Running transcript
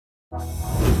Ladies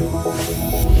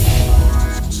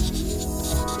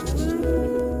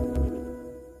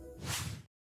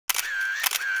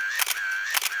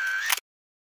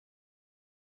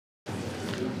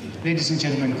and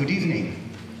gentlemen, good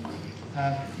evening.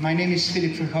 My name is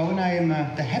Grauwe. I am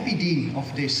the happy dean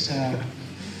of this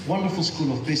wonderful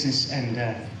School of Business and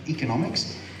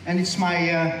Economics. And it's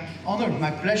my honor,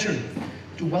 my pleasure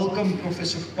to welcome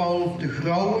Professor Paul de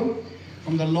Grauwe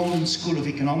from the London School of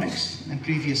Economics. And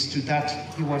previous to that,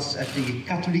 he was at the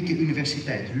Katholieke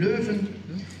Universiteit Leuven.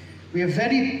 We are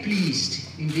very pleased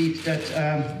indeed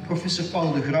that Professor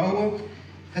Paul de Grauwe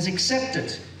has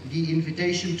accepted the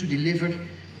invitation to deliver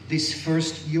this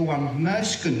first Joan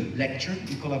Muysken lecture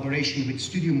in collaboration with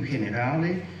Studium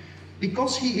Generale,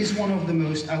 because he is one of the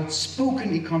most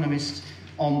outspoken economists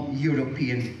on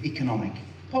European economic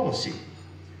policy.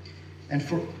 And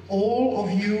for all of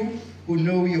you who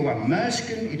know Joan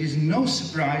Muysken, it is no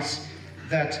surprise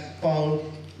that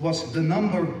Paul was the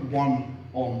 #1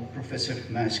 on Professor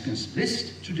Muysken's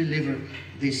list to deliver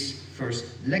this first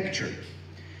lecture,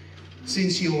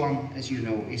 since Joan, as you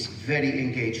know, is very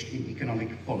engaged in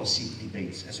economic policy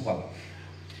debates as well.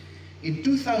 In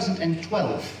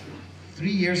 2012,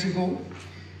 3 years ago,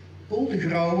 Paul de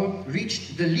Grauwe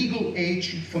reached the legal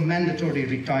age for mandatory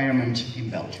retirement in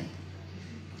Belgium,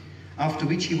 after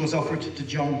which he was offered the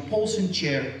John Paulson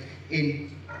Chair in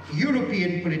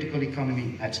European Political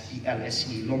Economy at the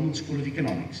LSE, London School of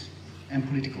Economics, and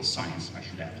Political Science, I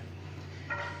should add.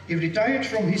 He retired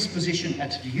from his position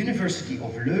at the University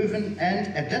of Leuven, and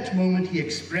at that moment he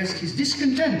expressed his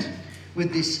discontent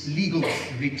with this legal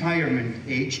retirement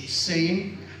age,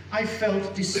 saying, "I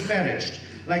felt disparaged,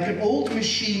 like an old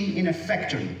machine in a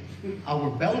factory. Our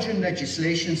Belgian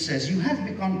legislation says you have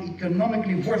become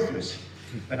economically worthless,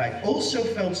 but I also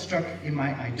felt struck in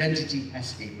my identity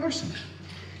as a person.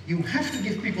 You have to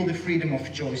give people the freedom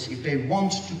of choice if they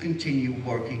want to continue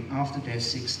working after their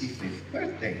 65th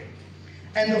birthday.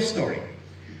 End of story.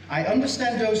 I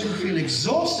understand those who feel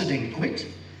exhausted and quit,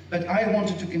 but I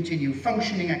wanted to continue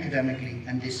functioning academically,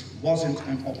 and this wasn't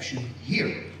an option here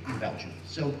in Belgium.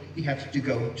 So he had to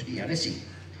go to the LSE.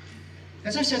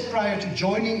 As I said, prior to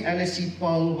joining LSE,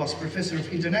 Paul was Professor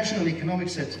of International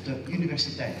Economics at the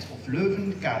Universiteit of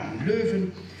Leuven, KU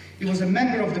Leuven. He was a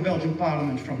member of the Belgian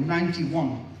Parliament from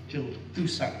 1991 till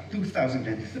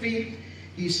 2003.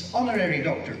 He is honorary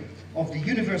doctor of the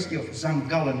University of St.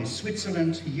 Gallen in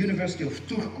Switzerland, the University of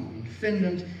Turku in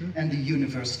Finland, and the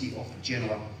University of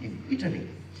Genoa in Italy.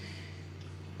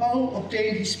 Paul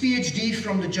obtained his PhD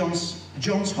from the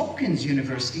Johns Hopkins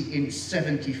University in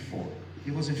 '74. He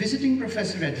was a visiting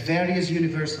professor at various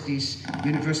universities,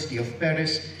 University of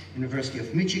Paris, University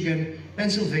of Michigan,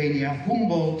 Pennsylvania,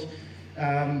 Humboldt,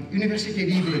 Université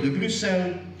Libre de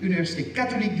Bruxelles, Université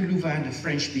Catholique de Louvain, the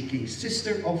French-speaking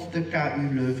sister of the KU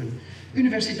Leuven,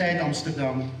 Universiteit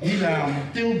Amsterdam, Milaan,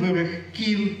 Tilburg,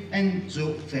 Kiel, and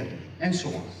so verder, and so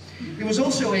on. He was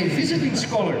also a visiting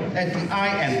scholar at the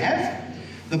IMF,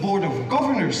 the Board of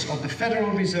Governors of the Federal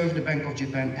Reserve, the Bank of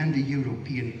Japan, and the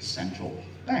European Central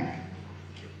Bank.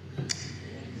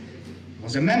 He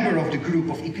was a member of the Group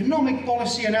of Economic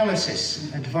Policy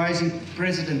Analysis, advising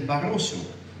President Barroso.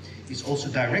 He's also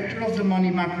director of the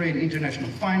Money, Macro and International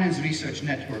Finance Research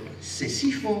Network,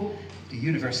 CECIFO, the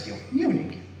University of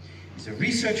Munich. He's a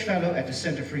research fellow at the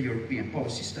Center for European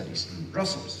Policy Studies in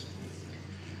Brussels.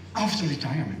 After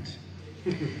retirement,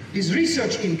 his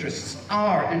research interests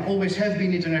are and always have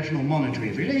been international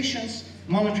monetary relations,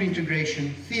 monetary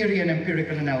integration, theory and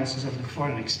empirical analysis of the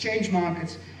foreign exchange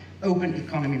markets, open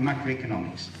economy,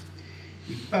 macroeconomics.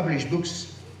 He published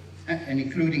books and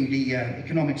including the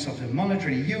Economics of the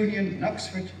Monetary Union in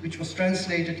Oxford, which was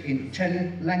translated in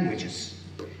 10 languages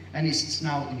and is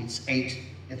now in its 8th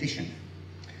edition.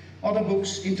 Other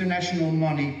books, International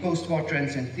Money, Post-War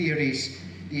Trends and Theories,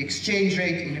 The Exchange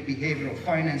Rate in a Behavioral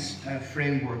Finance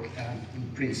Framework in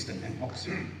Princeton and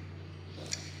Oxford.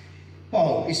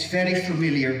 Paul is very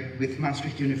familiar with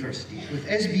Maastricht University, with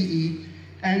SBE,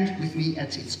 and with me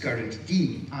at its current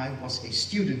dean. I was a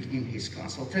student in his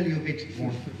class. I'll tell you a bit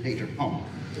more later on.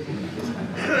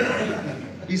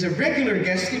 He's a regular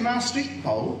guest in Maastricht,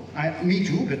 Paul. Me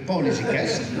too, but Paul is a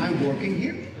guest. I'm working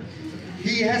here.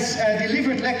 He has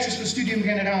delivered lectures for Studium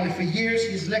Generale for years.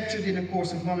 He's lectured in a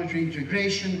course of monetary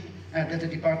integration that the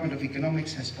Department of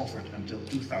Economics has offered until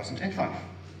 2005.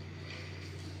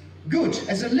 Good,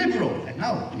 as a liberal, and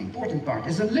now an important part,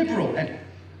 as a liberal and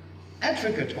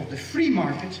advocate of the free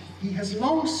market, he has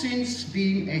long since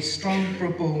been a strong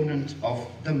proponent of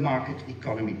the market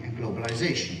economy and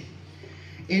globalization.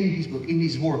 In his book, in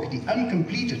his work, The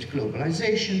Uncompleted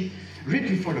Globalization,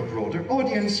 Written for a broader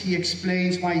audience, he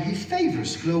explains why he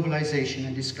favors globalization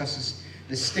and discusses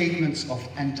the statements of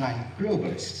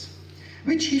anti-globalists,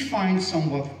 which he finds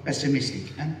somewhat pessimistic,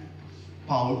 and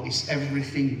Paul is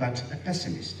everything but a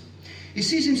pessimist. He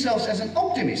sees himself as an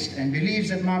optimist and believes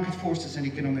that market forces and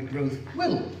economic growth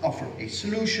will offer a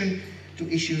solution to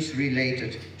issues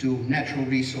related to natural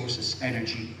resources,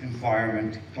 energy,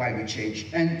 environment, climate change,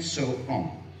 and so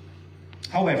on.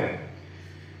 However,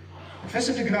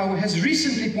 Professor de Grauwe has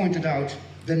recently pointed out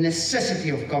the necessity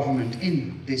of government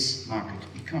in this market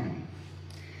economy.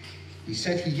 He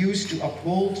said he used to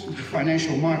uphold the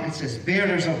financial markets as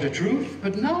bearers of the truth,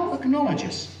 but now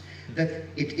acknowledges that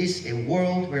it is a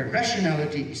world where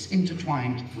rationality is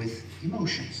intertwined with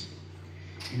emotions.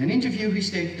 In an interview, he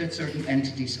stated that certain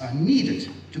entities are needed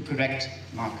to correct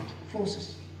market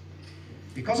forces.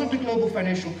 Because of the global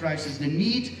financial crisis, the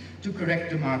need to correct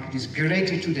the market is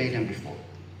greater today than before.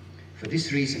 For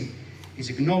this reason, his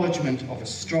acknowledgement of a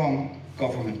strong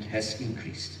government has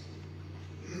increased.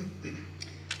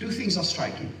 Two things are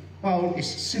striking. Paul is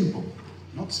simple,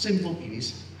 not simple in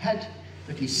his head,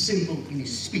 but he's simple in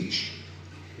his speech.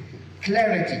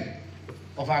 Clarity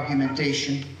of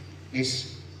argumentation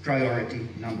is priority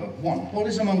number one. Paul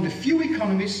is among the few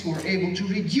economists who are able to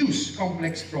reduce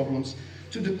complex problems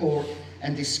to the core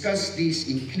and discuss these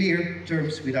in clear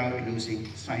terms without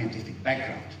losing scientific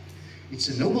background. It's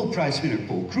a Nobel Prize winner,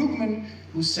 Paul Krugman,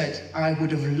 who said, "I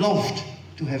would have loved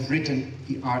to have written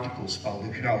the articles Paul de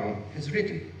Grauwe has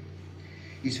written."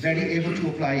 He's very able to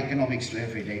apply economics to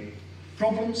everyday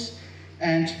problems,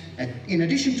 and in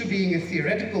addition to being a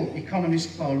theoretical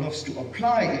economist, Paul loves to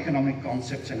apply economic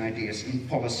concepts and ideas in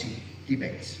policy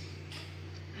debates.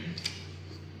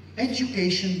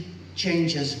 Education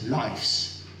changes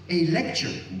lives. A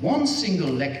lecture, one single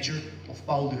lecture of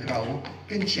Paul de Grauwe,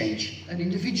 can change an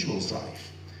individual's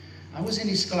life. I was in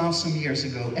his class some years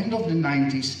ago, end of the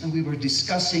 90s, and we were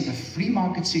discussing a free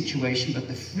market situation, but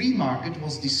the free market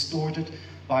was distorted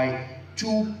by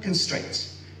two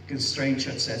constraints. Constraints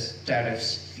such as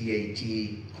tariffs,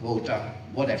 VAT, quota,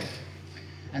 whatever.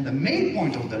 And the main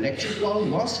point of the lecture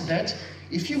was that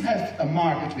if you have a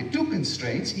market with two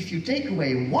constraints, if you take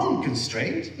away one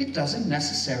constraint, it doesn't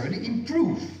necessarily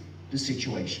improve the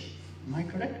situation. Am I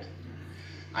correct?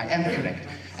 I am correct.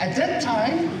 At that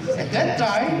time,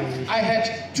 I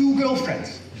had two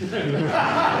girlfriends.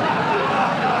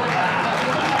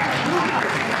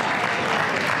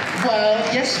 Well,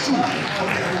 yes, two.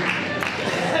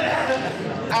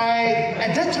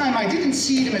 At that time, I didn't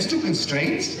see them as two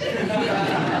constraints,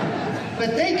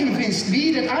 but they convinced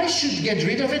me that I should get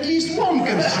rid of at least one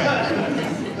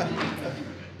constraint.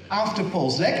 After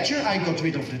Paul's lecture, I got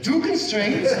rid of the two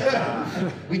constraints,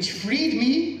 which freed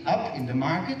me up in the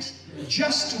market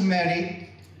just to marry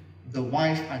the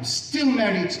wife I'm still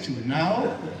married to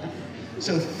now.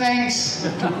 So thanks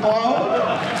to Paul.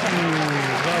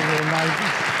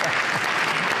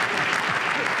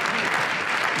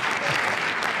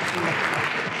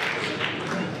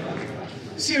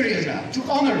 Serious now. To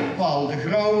honor Paul de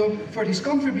Grauwe for his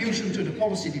contribution to the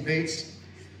policy debates,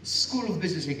 School of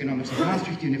Business Economics at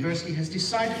Maastricht University has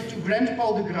decided to grant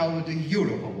Paul de Grauwe the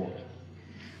Euro Award.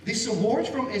 This award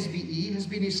from SBE has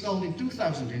been installed in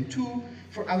 2002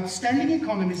 for outstanding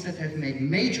economists that have made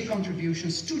major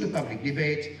contributions to the public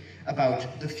debate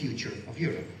about the future of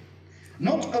Europe.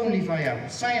 Not only via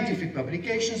scientific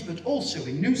publications, but also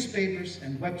in newspapers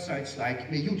and websites like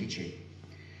Judice.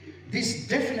 This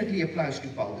definitely applies to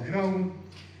Paul de Grauwe.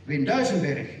 Wim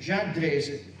Duisenberg, Jacques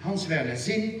Dreese, Hans Werner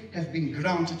Zinn have been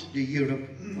granted the Europe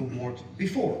Award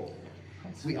before.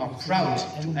 We are proud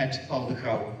to add Paul de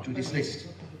Grauwe to this list.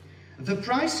 The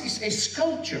prize is a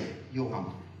sculpture,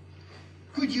 Joan.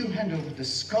 Could you hand over the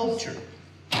sculpture?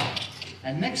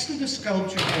 And next to the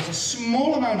sculpture, there's a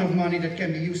small amount of money that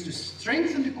can be used to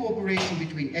strengthen the cooperation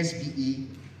between SBE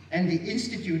and the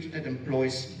institute that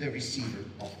employs the receiver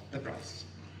of the prize.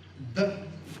 The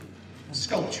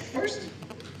sculpture first.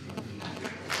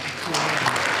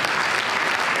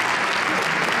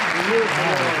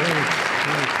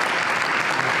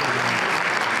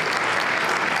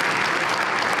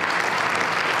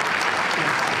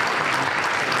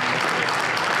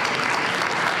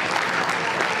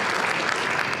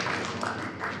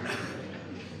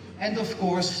 And of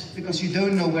course, because you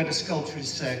don't know where the sculpture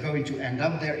is going to end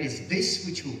up, there is this,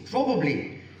 which will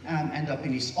probably end up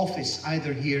in his office,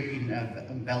 either here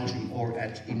in Belgium or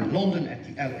in London at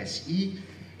the LSE.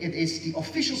 It is the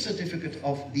official certificate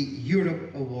of the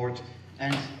Europe Award,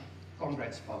 and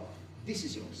congrats, Paul. This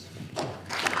is yours.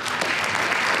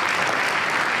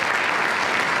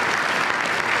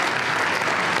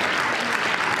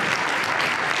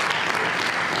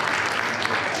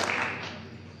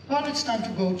 it's time to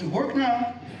go to work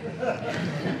now.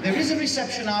 There is a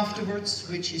reception afterwards,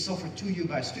 which is offered to you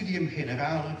by Studium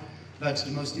Generale, but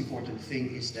the most important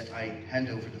thing is that I hand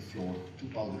over the floor to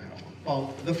Paul de Grauwe.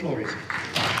 Paul, the floor is yours.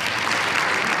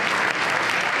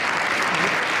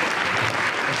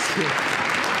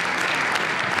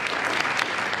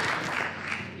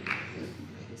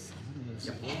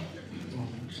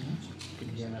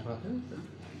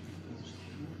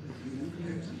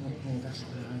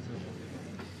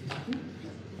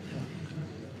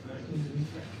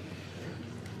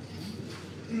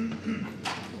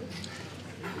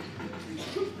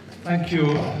 Thank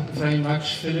you very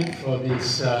much, Philip, for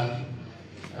these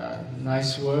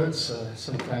nice words,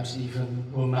 sometimes even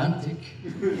romantic.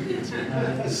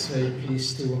 I was very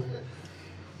pleased to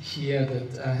hear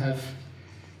that I have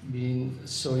been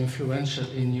so influential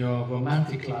in your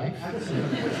romantic life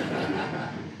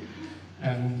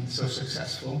and so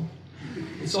successful.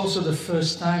 It's also the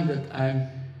first time that I'm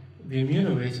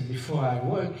remunerated before I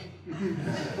work.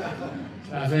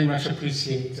 I very much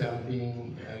appreciate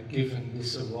being given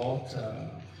this award.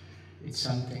 It's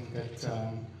something that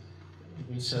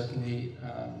will certainly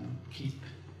keep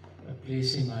a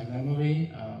place in my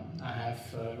memory. I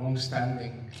have a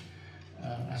long-standing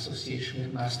association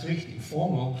with Maastricht,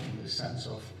 informal in the sense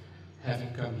of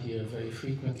having come here very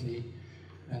frequently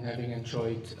and having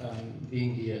enjoyed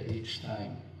being here each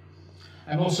time.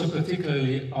 I'm also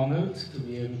particularly honored to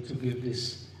be able to give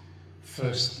this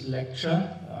first lecture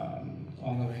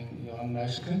honoring Joan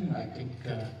Muysken. I think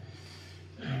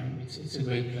it's a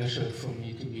great pleasure for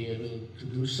me to be able to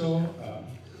do so.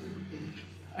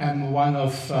 I'm one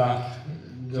of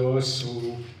those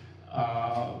who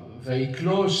are very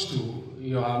close to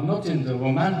Joan, not in the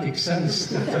romantic sense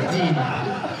that the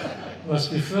Dean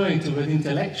was referring to, but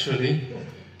intellectually.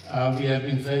 We have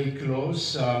been very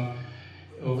close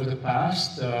over the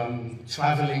past,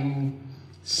 traveling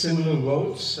similar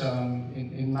roads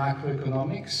in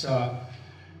macroeconomics,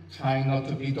 trying not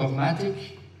to be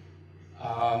dogmatic.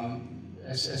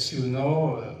 As you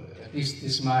know, at least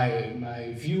this is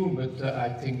my view, but I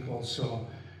think also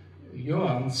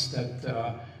Joan's, that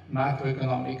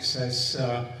macroeconomics has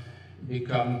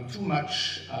become too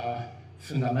much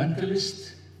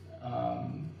fundamentalist,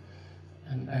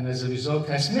 and as a result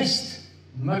has missed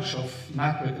much of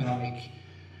macroeconomic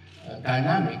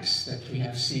dynamics that we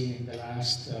have seen in the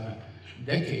last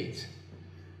decade.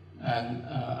 And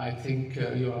I think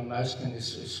Joan Muysken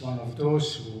is one of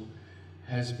those who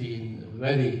has been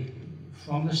ready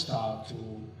from the start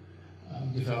to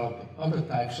develop other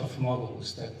types of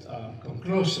models that come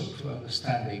closer to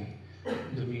understanding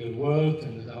the real world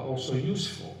and that are also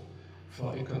useful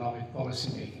for economic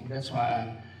policy making. That's why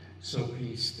I'm so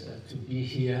pleased to be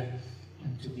here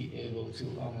and to be able to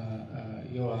honor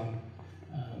Joan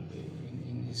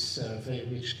in his very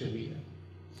rich career.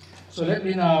 So let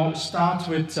me now start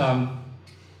with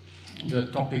the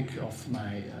topic of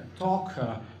my talk.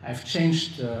 I've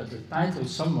changed the title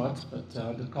somewhat, but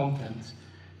the content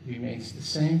remains the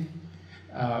same,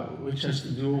 which has to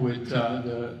do with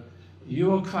the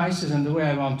Eurocrisis. And the way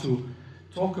I want to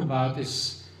talk about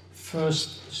is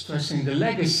first stressing the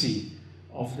legacy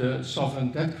of the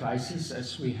sovereign debt crisis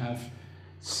as we have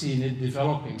seen it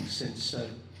developing since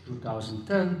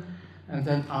 2010, and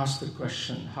then ask the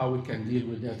question how we can deal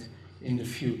with that in the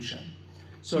future.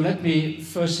 So let me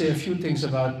first say a few things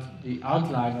about the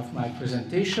outline of my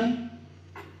presentation.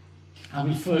 I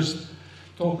will first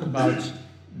talk about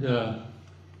the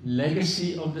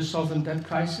legacy of the sovereign debt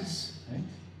crisis, right?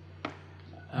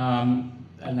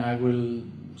 And I will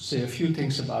say a few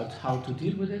things about how to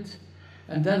deal with it.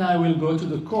 And then I will go to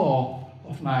the core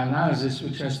of my analysis,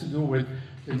 which has to do with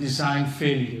the design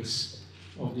failures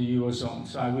of the Eurozone.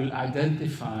 So I will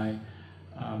identify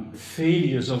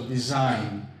failures of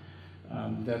design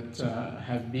that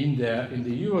have been there in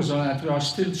the Eurozone that we are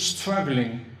still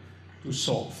struggling to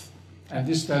solve. And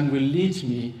this then will lead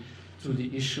me to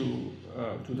the issue,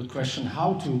 to the question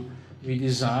how to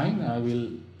redesign. I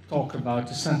will talk about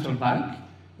the central bank.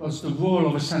 What's the role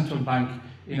of a central bank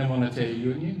in a monetary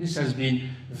union? This has been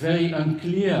very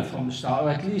unclear from the start, or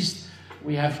at least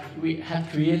we had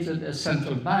created a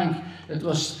central bank that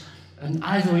was an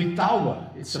ivory tower.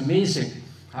 It's amazing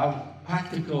how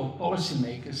practical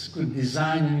policymakers could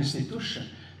design an institution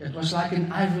that was like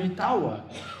an ivory tower,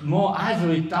 more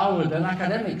ivory tower than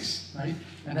academics, right?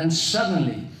 And then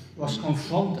suddenly was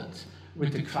confronted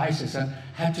with the crisis and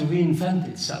had to reinvent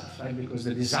itself, right? Because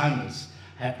the designers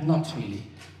had not really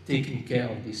taken care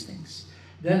of these things.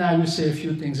 Then I will say a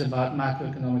few things about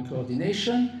macroeconomic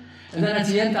coordination, and then at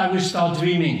the end I will start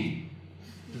dreaming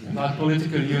about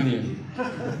political union.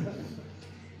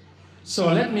 So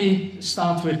let me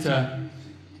start with the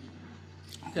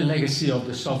legacy of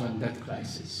the sovereign debt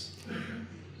crisis.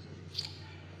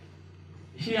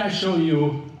 Here I show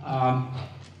you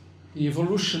the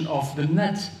evolution of the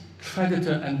net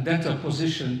creditor and debtor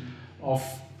position of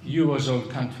Eurozone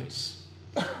countries.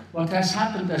 What has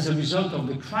happened as a result of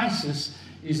the crisis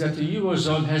is that the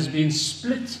Eurozone has been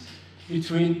split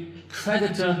between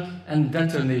creditor and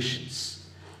debtor nations.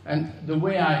 And the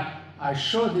way I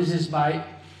show this is by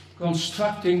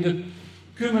constructing the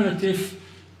cumulative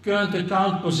current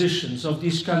account positions of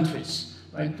these countries.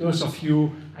 Right? Those of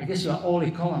you, I guess you are all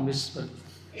economists, but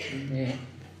you may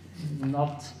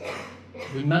not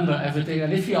remember everything.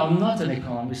 And if you are not an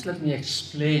economist, let me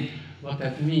explain what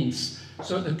that means.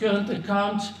 So the current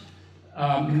account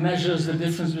measures the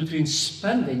difference between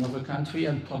spending of a country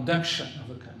and production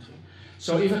of a country.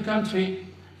 So if a country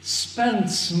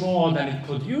spends more than it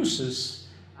produces,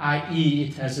 i.e.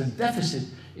 it has a deficit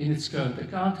in its current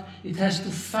account, it has to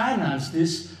finance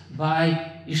this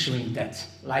by issuing debt.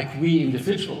 Like we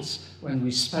individuals, when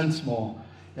we spend more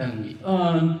than we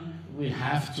earn, we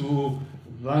have to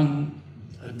run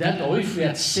a debt, or if we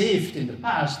had saved in the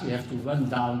past, we have to run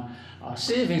down our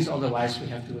savings, otherwise we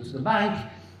have to go to the bank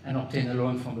and obtain a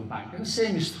loan from the bank. And the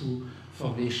same is true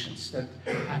for nations that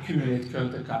accumulate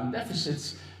current account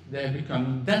deficits. They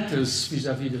become debtors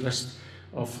vis-à-vis the rest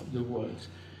of the world.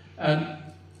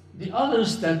 The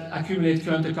others that accumulate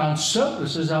current account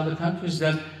surpluses are the countries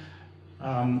that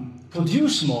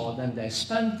produce more than they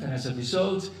spend, and as a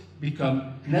result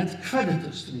become net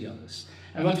creditors to the others.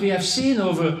 And what we have seen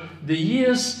over the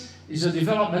years is a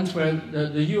development where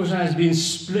the Eurozone has been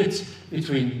split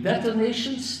between debtor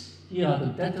nations, here are the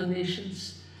debtor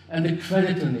nations, and the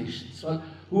creditor nations. Well,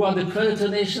 who are the creditor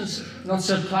nations? Not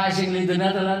surprisingly, the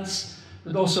Netherlands,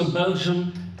 but also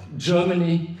Belgium,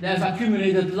 Germany. They have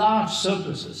accumulated large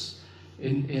surpluses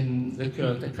in the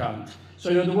current account. So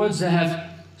in other words, they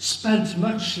have spent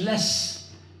much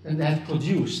less than they have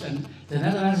produced. And the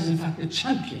Netherlands is in fact a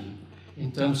champion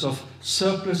in terms of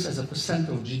surplus as a percent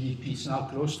of GDP. It's now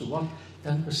close to what?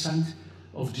 10%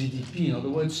 of GDP. In other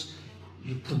words,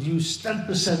 you produce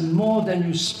 10% more than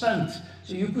you spent.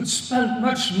 So you could spend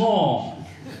much more.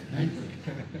 Right?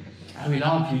 I will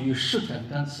argue you should have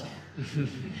done so.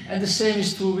 And the same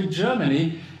is true with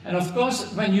Germany. And of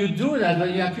course, when you do that,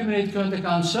 when you accumulate current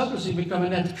account surplus, you become a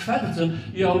net creditor,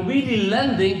 you are really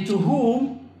lending to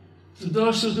whom? To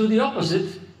those who do the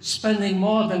opposite, spending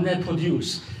more than they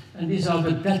produce. And these are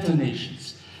the debtor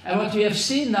nations. And what we have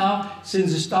seen now,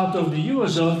 since the start of the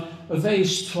Eurozone, a very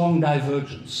strong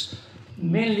divergence.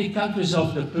 Mainly countries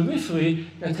of the periphery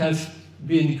that have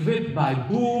been gripped by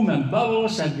boom and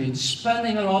bubbles, have been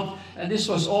spending a lot, and this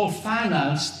was all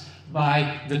financed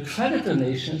by the creditor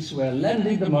nations who were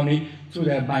lending the money to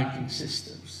their banking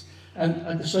systems. And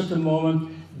at a certain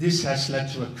moment, this has led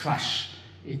to a crash.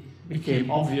 It became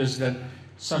obvious that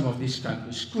some of these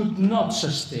countries could not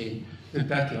sustain the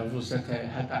debt levels that they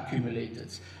had accumulated.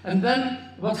 And then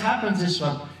what happens is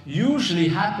what usually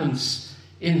happens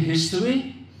in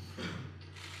history.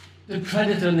 The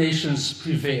creditor nations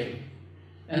prevail,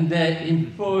 and they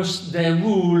impose their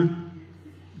rule,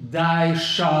 thou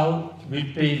shalt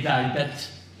repay thy debt.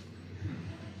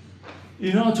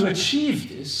 In order to achieve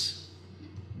this,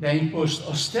 they imposed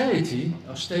austerity.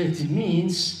 Austerity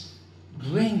means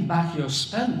bring back your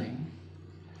spending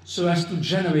so as to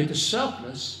generate a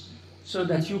surplus so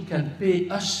that you can pay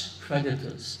us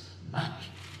creditors back.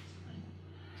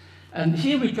 And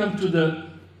here we come to the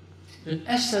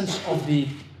essence of the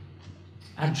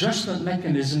adjustment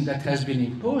mechanism that has been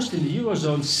imposed in the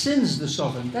Eurozone since the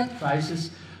sovereign debt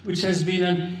crisis, which has been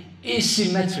an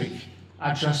asymmetric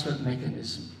adjustment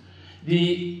mechanism.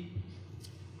 The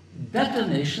debtor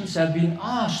nations have been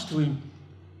asked to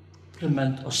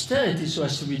implement austerity so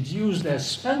as to reduce their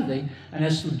spending and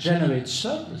as to generate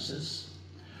surpluses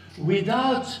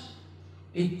without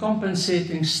a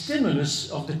compensating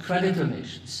stimulus of the creditor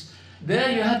nations.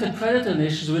 There you had the creditor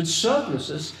nations with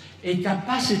surpluses, a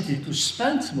capacity to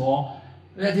spend more,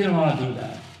 but they didn't want to do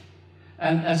that.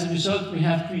 And as a result, we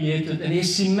have created an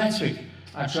asymmetric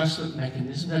adjustment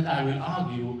mechanism that I will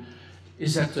argue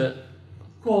is at the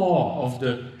core of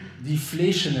the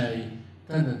deflationary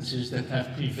tendencies that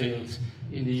have prevailed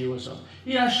in the Eurozone.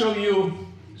 Here I show you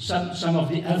some of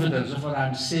the evidence of what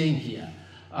I'm saying here.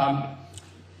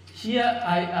 Here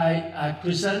I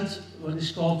present what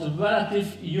is called the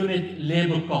relative unit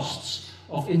labor costs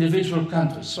of individual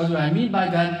countries. What do I mean by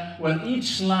that? Well,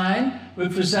 each line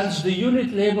represents the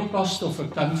unit labor cost of a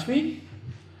country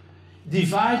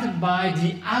divided by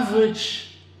the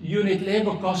average unit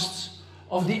labor costs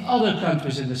of the other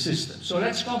countries in the system. So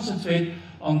let's concentrate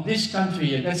on this country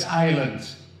here, that's Ireland.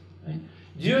 Right?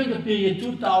 During the period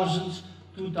 2000,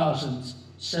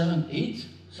 2007, 8,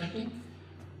 something,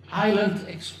 Ireland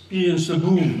experienced a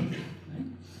boom.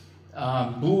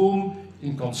 Right? Boom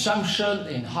in consumption,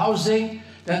 in housing,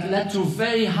 that led to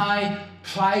very high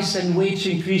price and wage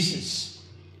increases,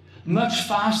 much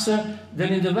faster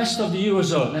than in the rest of the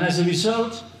Eurozone. And as a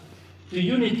result, the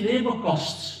unit labor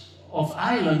costs of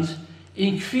Ireland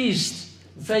increased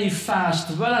very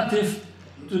fast relative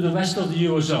to the rest of the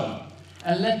Eurozone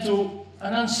and led to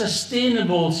an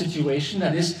unsustainable situation,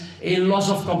 that is, a loss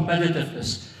of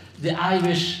competitiveness. The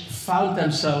Irish found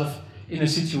themselves in a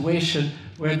situation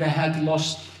where they had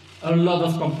lost a lot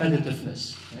of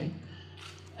competitiveness. Right?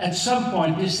 At some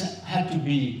point, this had to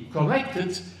be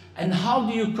corrected, and how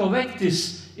do you correct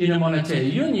this in a monetary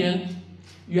union?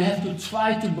 You have to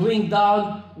try to bring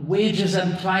down wages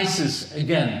and prices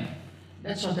again.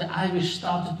 That's what the Irish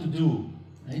started to do,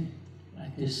 right?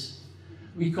 Like this.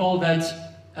 We call that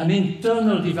an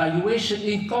internal devaluation,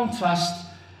 in contrast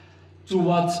to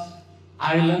what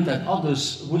Ireland and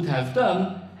others would have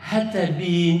done had they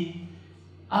been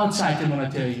outside the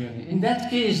monetary union. In that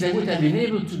case, they would have been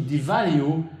able to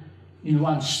devalue in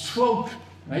one stroke,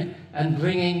 right? And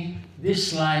bringing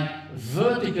this line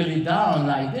vertically down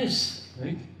like this,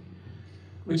 right?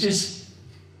 Which is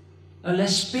a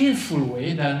less painful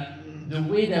way than the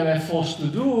way they were forced to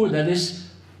do, that is,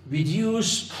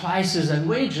 reduce prices and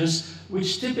wages,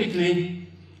 which typically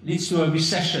leads to a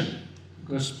recession,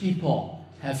 because people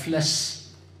have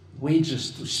less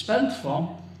wages to spend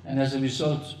from, and as a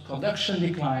result, production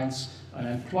declines,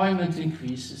 unemployment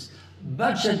increases,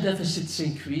 budget deficits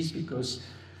increase because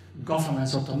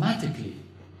governments automatically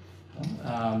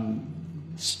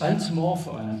spend more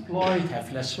for unemployed,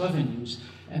 have less revenues,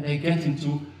 and they get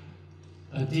into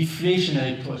a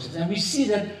deflationary process. And we see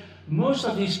that most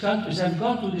of these countries have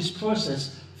gone through this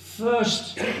process.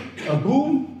 First, a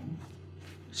boom,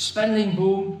 spending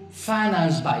boom,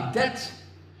 financed by debt,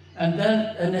 and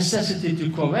then a necessity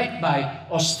to correct by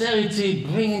austerity,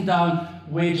 bringing down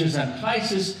wages and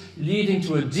prices, leading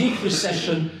to a deep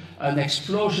recession, an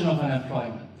explosion of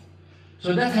unemployment.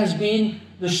 So that has been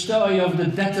the story of the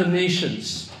debtor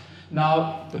nations.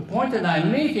 Now, the point that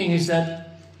I'm making is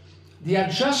that the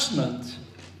adjustment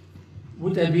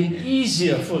would have been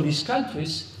easier for these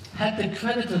countries had the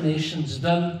creditor nations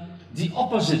done the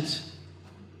opposite.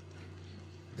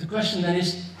 The question then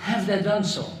is, have they done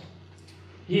so?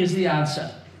 Here's the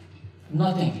answer: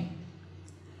 nothing.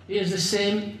 Here's the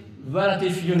same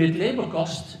relative unit labor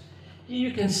cost. Here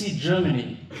you can see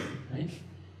Germany, right?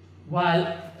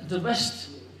 While the West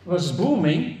was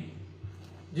booming,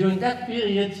 during that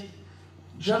period,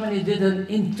 Germany did an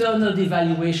internal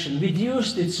devaluation,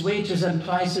 reduced its wages and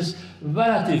prices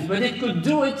relative, but it could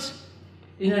do it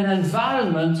in an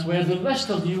environment where the rest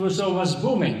of the Eurozone was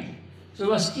booming. So it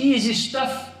was easy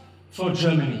stuff for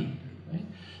Germany. Right?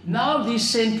 Now these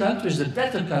same countries, the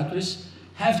debtor countries,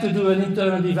 have to do an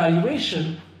internal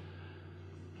devaluation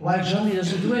while Germany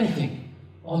doesn't do anything.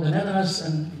 Or the Netherlands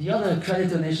and the other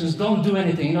creditor nations don't do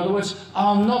anything. In other words,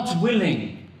 are not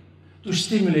willing to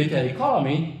stimulate their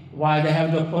economy while they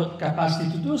have the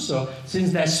capacity to do so,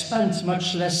 since they spend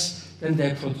much less than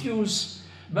they produce.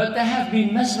 But they have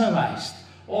been mesmerized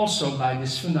also by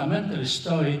this fundamentalist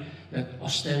story that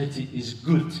austerity is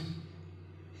good.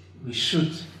 We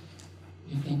should.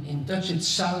 In Dutch it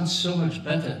sounds so much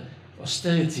better,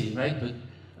 austerity, right? But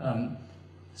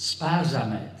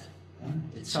spaarzaamheid,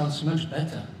 it sounds much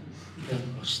better than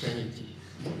austerity.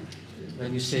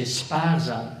 When you say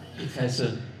spaarzaam, it has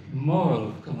a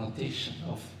moral connotation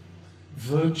of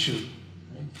virtue.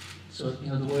 Right? So,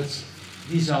 in other words,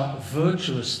 these are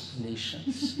virtuous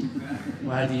nations,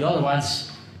 while the other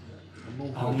ones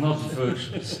are not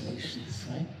virtuous nations.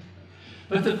 Right?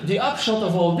 But the upshot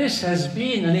of all this has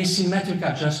been an asymmetric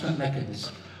adjustment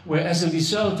mechanism, where as a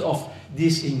result of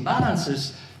these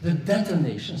imbalances, the debtor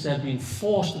nations have been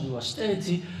forced to do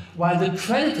austerity, while the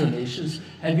creditor nations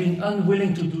have been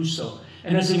unwilling to do so.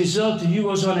 And as a result, the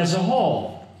Eurozone as a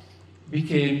whole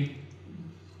became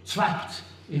trapped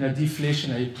in a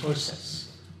deflationary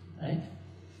process. Right?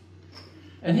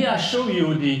 And here I show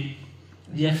you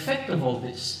the effect of all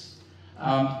this.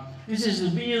 This is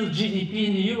the real GDP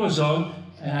in the Eurozone,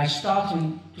 and I start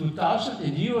in 2000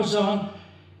 in the Eurozone,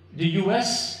 the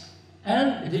US,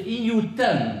 and the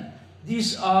EU10.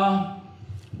 These are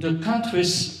the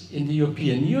countries in the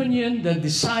European Union that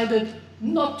decided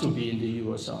not to be in the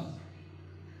Eurozone.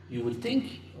 You would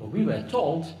think, or we were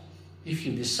told, if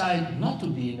you decide not to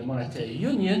be in the monetary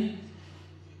union,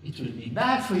 it will be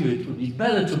bad for you. It would be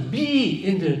better to be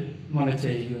in the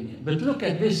monetary union. But look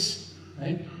at this,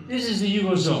 right? This is the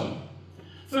Eurozone.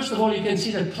 First of all, you can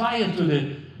see that prior to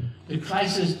the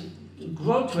crisis, the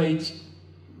growth rate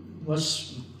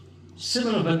was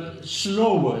similar but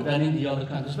slower than in the other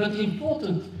countries. But the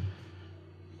important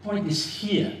point is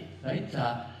here, right?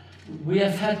 We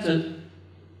have had the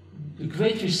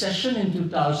Great Recession in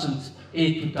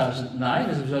 2008, 2009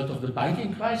 as a result of the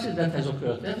banking crisis. That has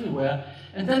occurred everywhere.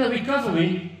 And then a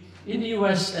recovery in the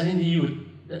US and in the EU.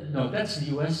 No, that's the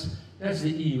US, that's the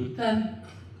EU 10.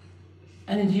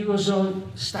 And in the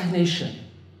Eurozone, stagnation.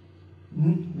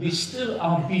 We still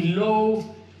are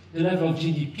below the level of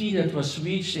GDP that was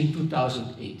reached in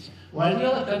 2008, while the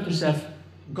other countries have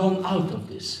gone out of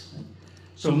this.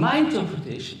 So my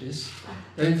interpretation is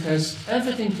that it has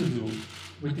everything to do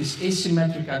with this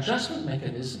asymmetric adjustment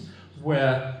mechanism,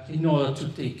 where in order to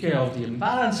take care of the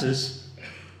imbalances,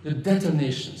 the debtor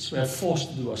nations were forced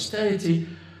to do austerity,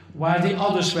 while the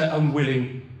others were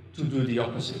unwilling to do the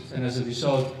opposite, and as a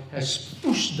result has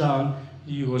pushed down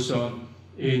the Eurozone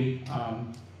in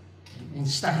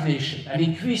stagnation and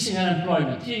increasing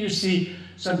unemployment. Here you see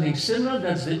something similar.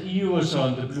 That's the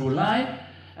Eurozone, the blue line,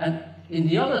 and in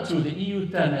the other two, the EU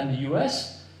 10 and the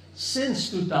US, since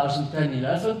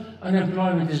 2010-11,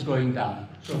 unemployment is going down.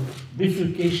 So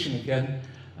bifurcation again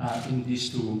in these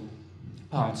two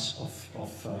parts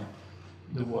of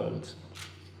the world.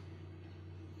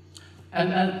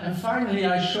 And finally,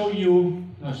 I show you,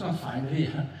 no, it's not finally,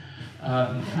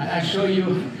 I show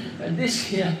you this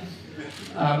here.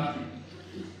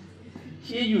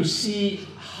 Here you see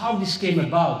how this came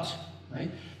about, right?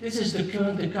 This is the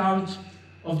current account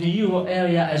of the euro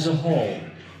area as a whole.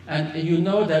 And you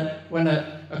know that when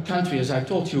a country, as I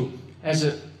told you, has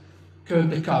a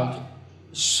current account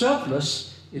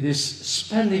surplus, it is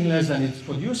spending less than it's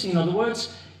producing. In other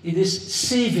words, it is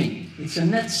saving. It's a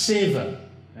net saver,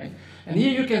 right? And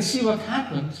here you can see what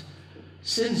happened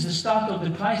since the start of the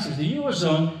crisis. The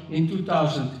Eurozone in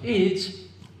 2008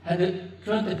 had a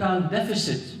current account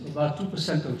deficit, about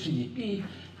 2% of GDP,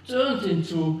 turned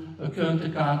into a current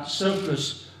account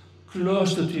surplus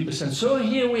close to 3%. So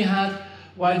here we had,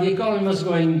 while the economy was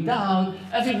going down,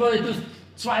 everybody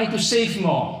trying to save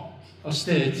more,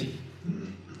 austerity,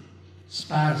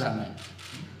 spaarzaamheid,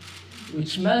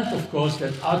 which meant, of course,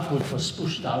 that output was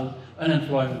pushed down,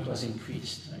 unemployment was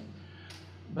increased. Right?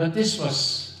 But this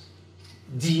was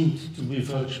deemed to be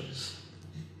virtuous.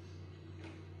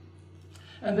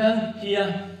 And then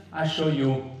here I show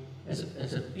you,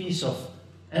 as a piece of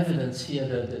evidence here,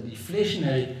 the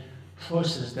deflationary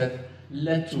process that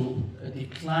led to a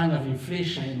decline of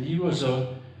inflation in the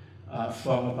Eurozone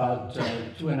from about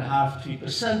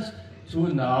 2.5–3%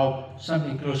 to now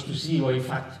something close to zero, in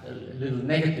fact a little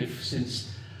negative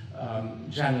since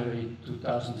January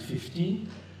 2015.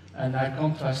 And I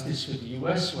contrast this with the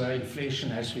US, where inflation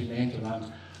has remained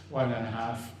around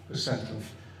 1.5%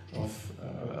 on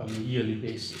a yearly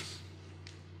basis.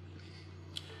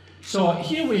 So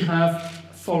here we have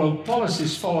followed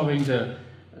policies following the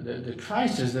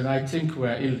crisis that I think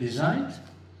were ill-designed,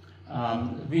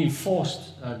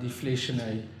 reinforced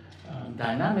deflationary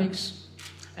dynamics,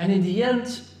 and in the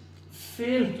end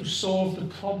failed to solve the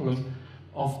problem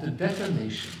of the debtor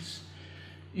nations.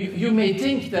 You may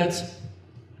think that,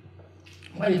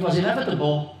 well, it was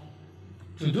inevitable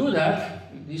to do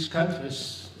that. These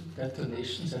countries, debtor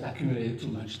nations, had accumulated too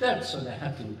much debt, so they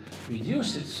had to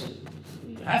reduce it. So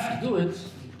you have to do it.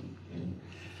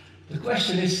 The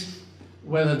question is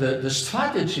whether the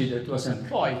strategy that was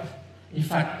employed, in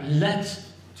fact, led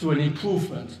to an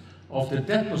improvement of the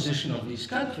debt position of these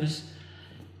countries,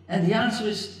 and the answer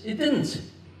is it didn't.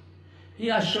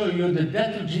 Here I show you the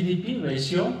debt to GDP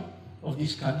ratio of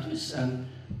these countries, and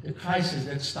the crisis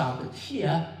that started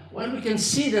here. Well, we can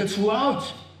see that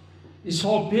throughout this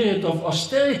whole period of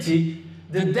austerity,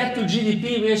 the debt to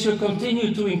GDP ratio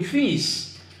continued to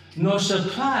increase. No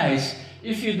surprise,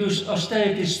 if you do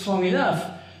austerity strong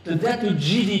enough, the debt to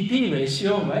GDP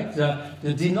ratio, right,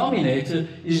 the denominator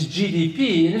is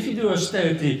GDP, and if you do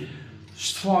austerity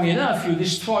strong enough, you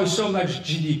destroy so much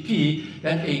GDP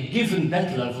that a given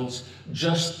debt levels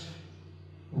just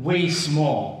weighs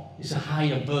more, is a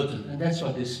higher burden, and that's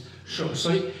what this shows.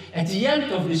 So at the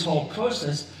end of this whole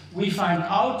process, we find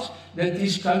out that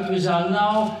these countries are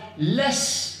now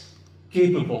less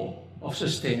capable of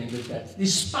sustaining the debt,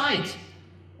 despite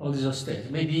all this austerity.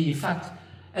 Maybe, in fact,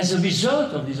 as a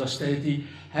result of this austerity,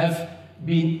 have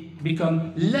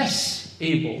become less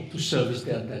able to service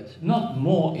their debt. Not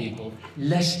more able,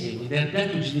 less able. Their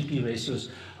debt to GDP ratios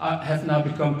have now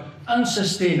become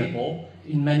unsustainable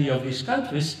in many of these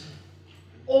countries,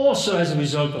 also as a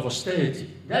result of austerity.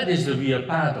 That is the real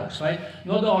paradox, right?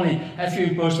 Not only have you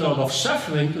imposed a lot of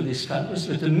suffering to these countries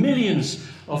with the millions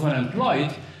of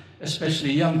unemployed,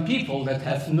 especially young people that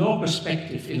have no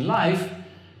perspective in life,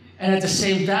 and at the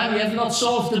same time we have not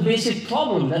solved the basic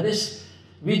problem, that is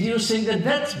reducing the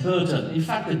debt burden. In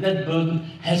fact, the debt burden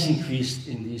has increased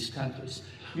in these countries.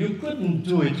 You couldn't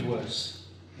do it worse.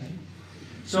 Right?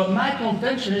 So my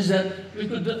contention is that we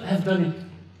could have done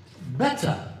it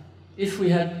better if we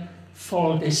had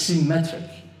followed a symmetric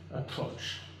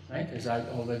approach, right? As I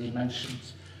already mentioned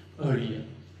earlier.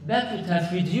 That would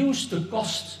have reduced the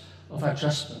cost of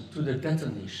adjustment to the debtor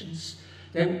nations.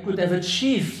 They could have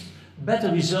achieved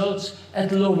better results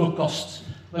at lower costs,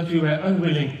 but we were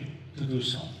unwilling to do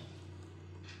so.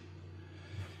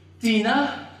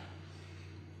 Tina,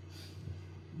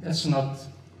 that's not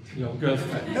your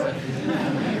girlfriend.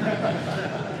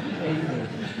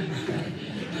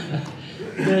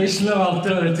 There is no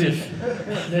alternative.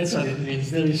 That's what it means.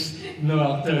 There is no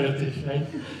alternative, right?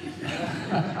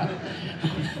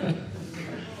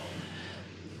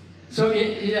 So,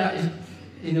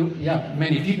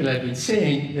 many people have been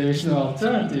saying there is no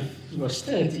alternative to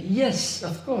austerity. Yes,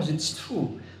 of course, it's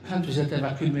true. Countries that have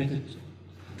accumulated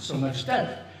so much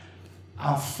debt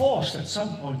are forced at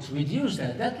some point to reduce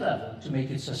their debt level to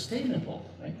make it sustainable,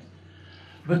 right?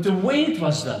 But the way it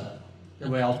was done,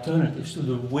 there were alternatives to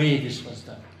the way this was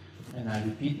done. And I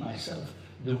repeat myself,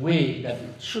 the way that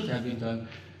it should have been done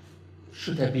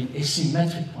should have been a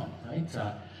symmetric one, right?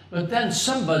 But then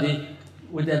somebody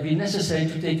would have been necessary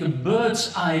to take a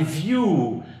bird's eye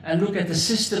view and look at the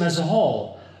system as a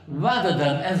whole, rather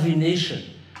than every nation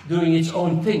doing its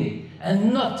own thing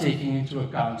and not taking into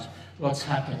account what's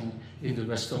happening in the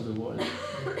rest of the world.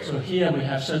 So here we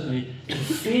have certainly a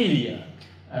failure.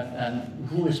 And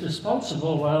who is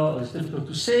responsible? Well, it's difficult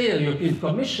to say. The European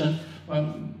Commission,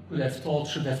 one could have thought,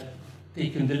 should have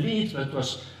taken the lead, but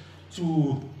was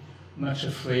too much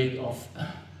afraid of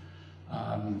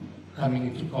coming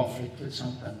into conflict with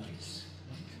some countries.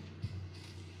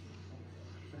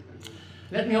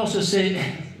 Let me also say,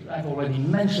 I've already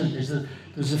mentioned this, that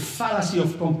there's a fallacy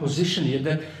of composition here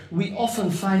that we often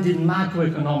find in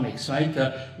macroeconomics, right?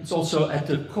 It's also at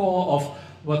the core of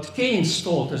what Keynes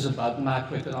taught us about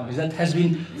macroeconomics. That has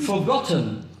been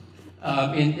forgotten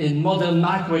in modern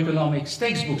macroeconomics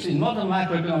textbooks. In modern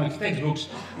macroeconomics textbooks,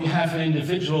 we have an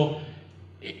individual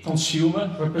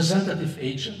consumer, representative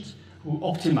agent, who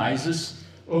optimizes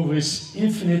over his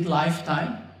infinite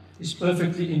lifetime, is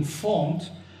perfectly informed,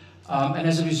 and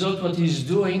as a result what he's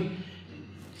doing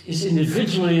is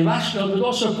individually rational, but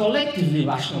also collectively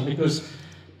rational, because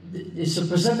this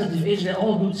representative agent, they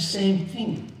all do the same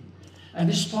thing. And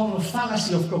this problem of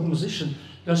fallacy of composition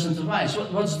doesn't arise.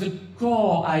 What's the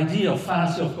core idea of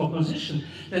fallacy of composition?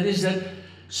 That is that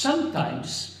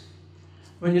sometimes,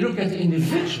 when you look at the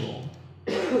individual,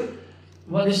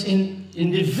 what is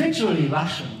individually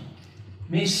rational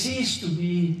may cease to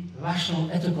be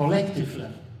rational at a collective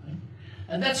level. Right?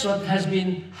 And that's what has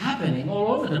been happening all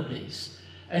over the place,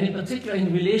 and in particular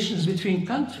in relations between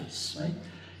countries. Right?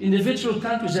 Individual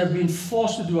countries have been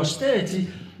forced to do austerity,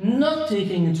 not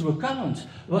taking into account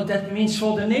what that means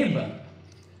for the neighbor.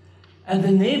 And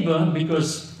the neighbor,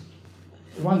 because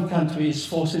one country is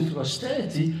forced into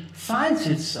austerity, finds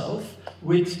itself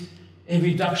with a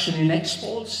reduction in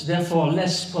exports, therefore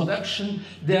less production,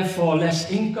 therefore less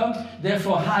income,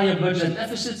 therefore higher budget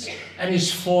deficits, and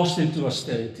is forced into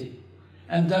austerity.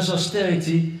 And does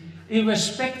austerity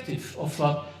irrespective of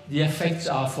what the effects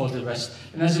are for the rest.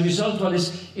 And as a result, what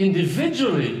is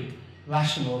individually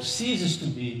rational ceases to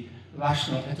be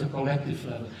rational at a collective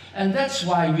level. And that's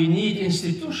why we need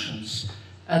institutions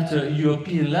at the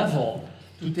European level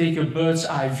to take a bird's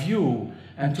eye view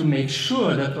and to make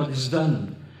sure that what is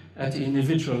done at the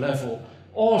individual level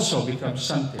also becomes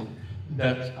something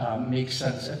that makes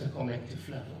sense at a collective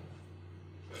level.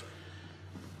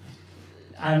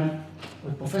 I'm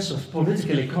a professor of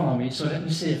political economy, so let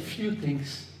me say a few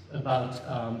things about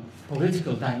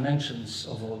political dimensions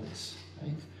of all this.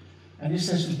 Right? And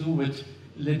this has to do with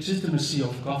legitimacy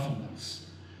of governments.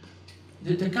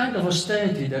 The kind of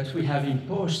austerity that we have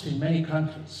imposed in many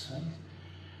countries, right,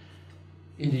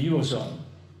 in the Eurozone,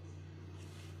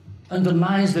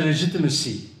 undermines the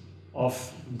legitimacy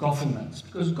of governments,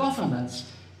 because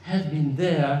governments have been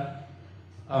there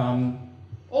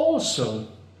also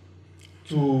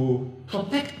to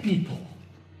protect people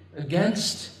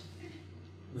against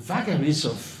vagaries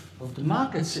of the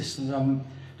market system.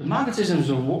 The market system is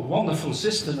a wonderful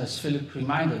system, as Philip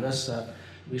reminded us,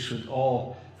 we should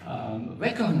all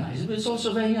recognize it, but it's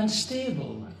also very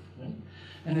unstable. Right?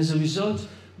 And as a result,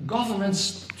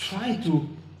 governments try to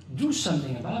do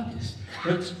something about this.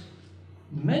 But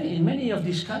in many of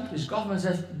these countries, governments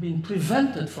have been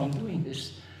prevented from doing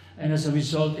this. and as a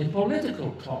result, a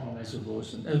political problem has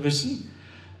arisen,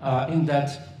 in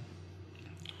that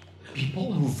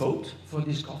people who vote for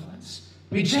these governments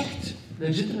reject the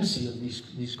legitimacy of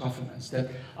these governments that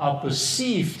are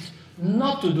perceived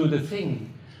not to do the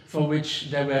thing for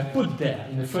which they were put there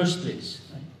in the first place.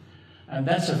 Right? And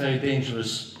that's a very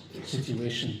dangerous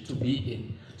situation to be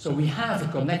in. So we have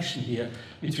a connection here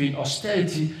between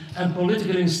austerity and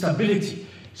political instability,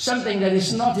 something that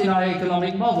is not in our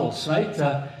economic models, right?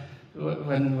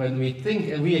 When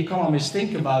we economists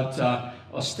think about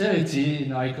austerity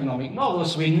in our economic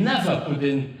models, we never put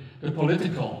in the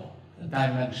political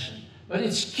dimension. But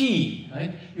it's key,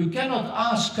 right? You cannot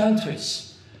ask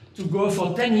countries to go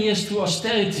for 10 years to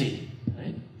austerity,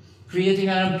 right? Creating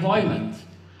unemployment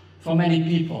for many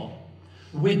people,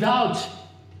 without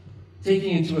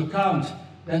taking into account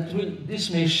that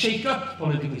this may shake up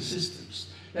political systems,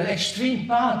 that extreme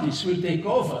parties will take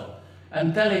over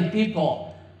and telling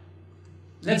people,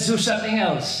 let's do something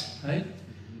else, right?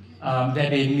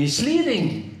 They're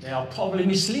misleading, they are probably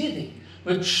misleading,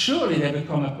 but surely they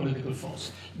become a political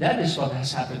force. That is what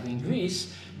has happened in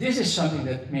Greece. This is something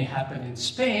that may happen in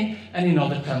Spain and in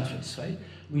other countries, right?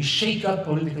 We shake up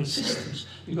political systems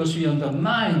because we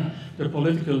undermine the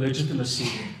political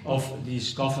legitimacy of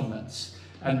these governments.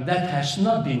 And that has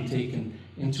not been taken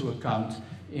into account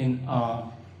in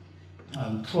our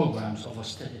programs of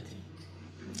austerity.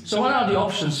 So what are the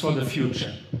options for the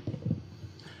future?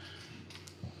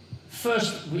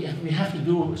 First, we have to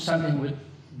do something with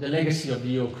the legacy of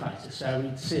the Eurocrisis. I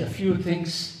will say a few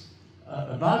things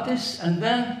about this, and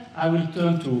then I will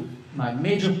turn to my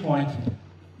major point,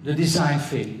 the design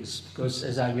failures, because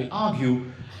as I will argue,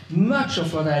 much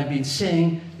of what I've been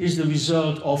saying is the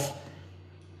result of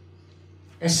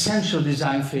essential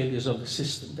design failures of the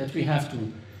system that we have to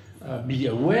be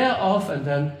aware of and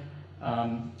then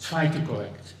try to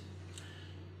correct.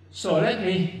 So let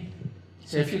me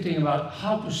say a few things about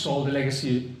how to solve the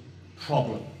legacy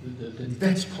problem, the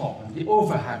debt problem, the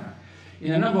overhang.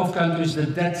 In a number of countries, the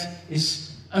debt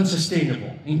is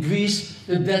unsustainable. In Greece,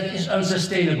 the debt is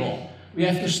unsustainable. We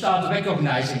have to start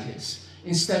recognizing this.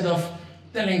 Instead of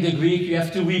telling the Greek, you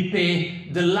have to repay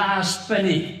the last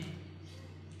penny.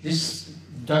 This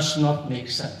does not make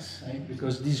sense, right?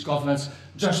 Because these governments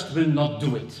just will not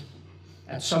do it.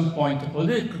 At some point, the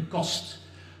political cost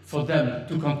for them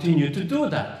to continue to do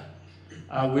that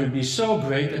will be so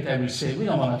great that they will say, we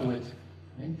don't want to do it.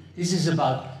 Right? This is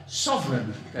about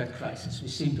sovereign debt crisis. We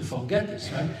seem to forget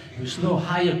this, right? There's no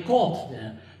higher court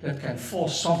there that can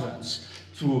force sovereigns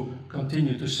to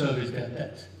continue to service their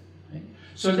debt. Right?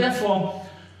 So therefore,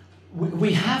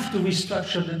 we have to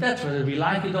restructure the debt, whether we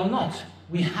like it or not.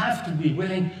 We have to be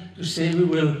willing to say we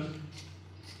will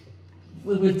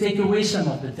take away some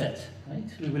of the debt. Right?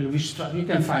 We will restructure. You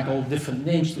can find all different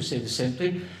names to say the same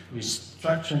thing.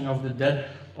 Restructuring of the debt,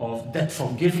 of debt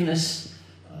forgiveness,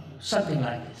 something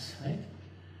like this. Right?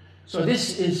 So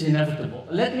this is inevitable.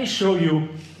 Let me show you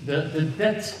the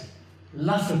debt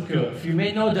Laffer curve. You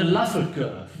may know the Laffer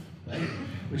curve, right?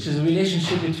 Which is a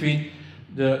relationship between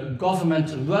the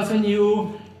government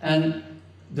revenue and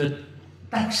the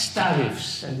tax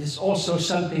tariffs. And it's also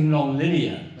something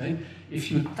non-linear. Right?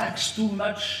 If you tax too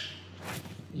much,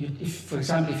 for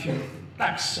example, if you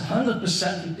tax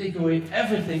 100%, you take away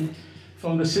everything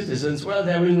from the citizens, well,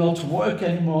 they will not work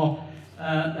anymore,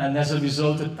 and as a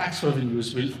result, the tax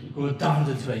revenues will go down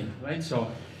the drain, right?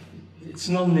 So it's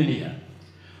non-linear.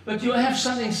 But you have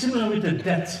something similar with the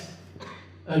debt,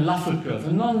 a Laffer curve,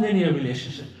 a non-linear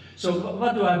relationship. So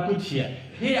what do I put here?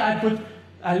 Here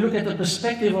I look at the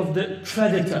perspective of the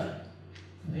creditor,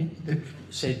 right?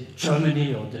 Say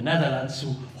Germany or the Netherlands,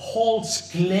 who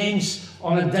holds claims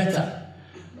on a debtor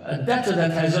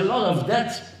that has a lot of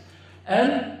debt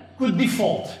and could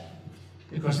default,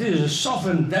 because this is a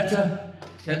sovereign debtor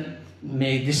that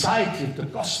may decide if the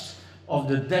cost of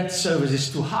the debt service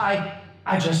is too high,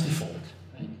 I just default.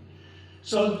 Right?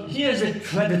 So here's a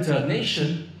creditor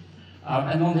nation,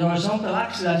 and on the horizontal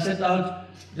axis I set out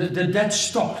the debt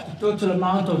stock, the total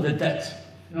amount of the debt.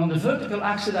 And on the vertical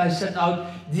axis I set out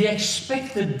the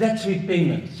expected debt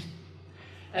repayment.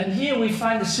 And here we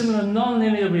find a similar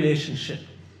non-linear relationship.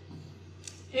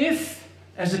 If,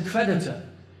 as a creditor,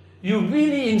 you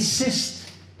really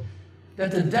insist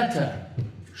that the debtor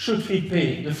should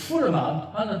repay the full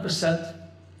amount, 100%,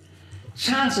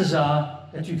 chances are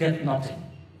that you get nothing,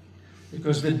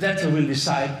 because the debtor will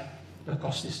decide the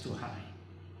cost is too high.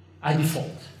 I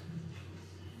default.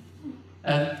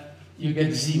 And you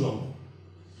get 0.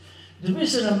 There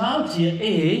is an amount here,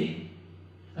 A,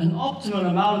 an optimal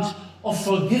amount of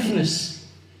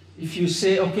forgiveness. If you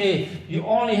say, okay, you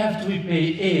only have to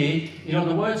repay A, in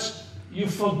other words, you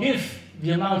forgive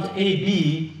the amount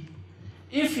AB.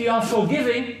 If you are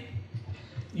forgiving,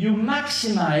 you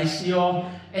maximize your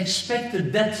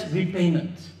expected debt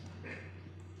repayment.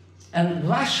 And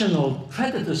rational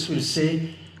creditors will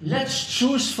say, let's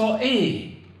choose for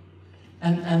A.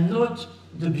 And note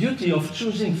the beauty of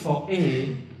choosing for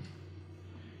A.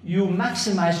 You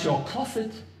maximize your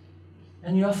profit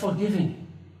and you are forgiving.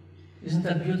 Isn't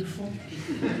that beautiful?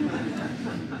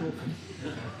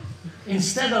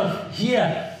 Instead of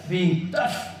here being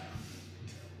tough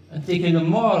and taking a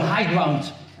moral high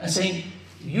ground and saying,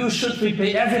 you should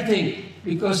repay everything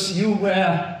because you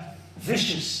were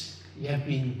vicious, you have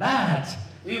been bad,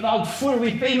 without full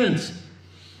repayment,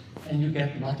 and you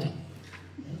get nothing.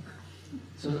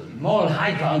 So moral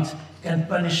high ground can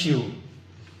punish you.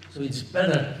 So it's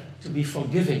better to be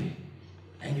forgiving,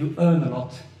 and you earn a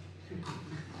lot.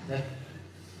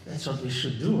 That's what we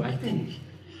should do, I think.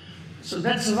 So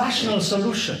that's the rational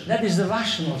solution. That is the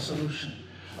rational solution.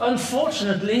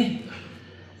 Unfortunately,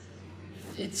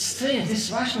 it's strange, this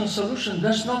rational solution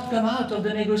does not come out of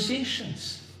the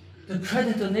negotiations. The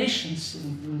creditor nations,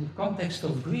 in the context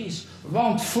of Greece,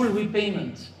 want full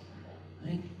repayment.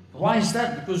 Right? Why is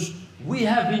that? Because we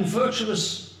have been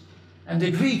virtuous, and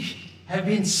the Greek have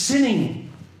been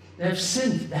sinning. They have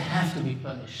sinned, they have to be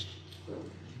punished.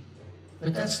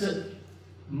 But that's the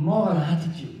moral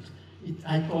attitude.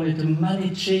 I call it a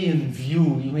Manichaean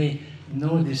view. You may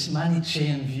know this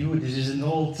Manichaean view. This is an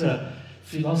old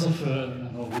philosopher, I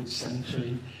don't know which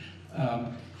century,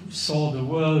 who saw the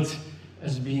world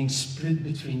as being split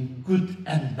between good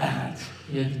and bad.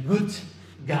 We had good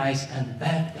guys and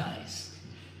bad guys.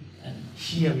 And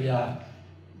here we are,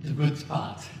 the good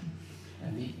part.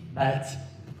 And the bad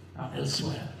are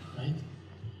elsewhere, right?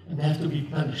 And they have to be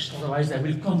punished, otherwise they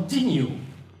will continue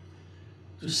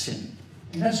to sin.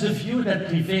 And that's the view that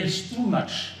prevails too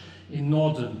much in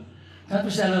northern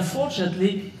countries. And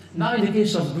unfortunately, now in the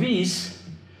case of Greece,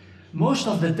 most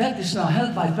of the debt is now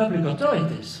held by public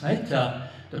authorities, right?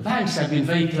 The banks have been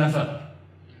very clever.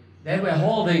 They were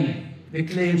holding the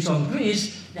claims on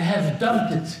Greece, they have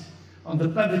dumped it on the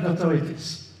public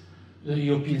authorities. The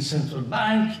European Central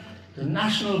Bank, the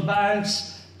national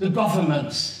banks, the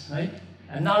governments, right?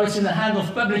 And now it's in the hand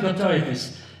of public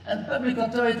authorities. And public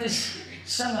authorities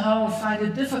somehow find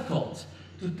it difficult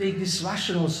to take this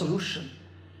rational solution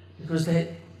because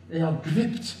they are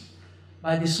gripped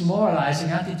by this moralizing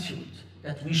attitude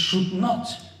that we should not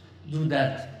do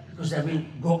that because they will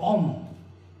go on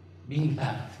being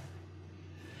bad.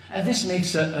 And this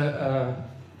makes a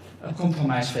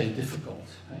compromise very difficult.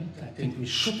 Right? I think we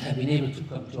should have been able to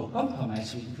come to a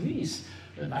compromise with Greece,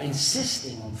 but by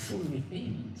insisting on full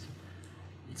repayment,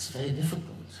 it's very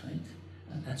difficult. Right?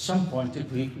 And at some point, the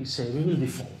Greek will say, we will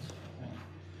default. Right?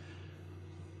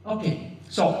 Okay,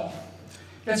 so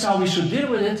that's how we should deal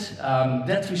with it.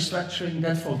 Debt restructuring,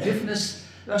 debt forgiveness.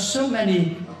 There are so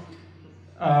many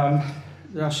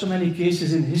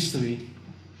cases in history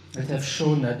that have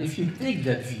shown that if you take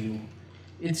that view,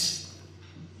 it's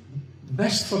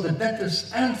best for the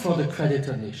debtors and for the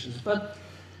creditor nations. But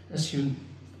as you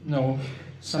know,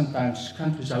 sometimes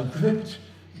countries are gripped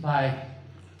by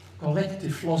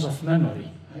collective loss of memory,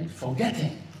 right?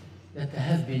 Forgetting that they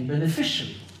have been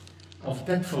beneficiary of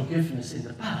debt forgiveness in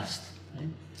the past, right?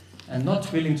 And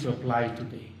not willing to apply it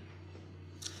today.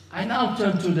 I now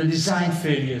turn to the design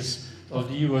failures of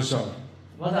the Eurozone.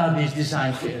 What are these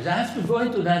design failures? I have to go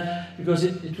into that because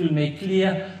it will make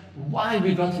clear why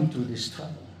we got into this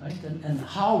trouble, right? And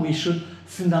how we should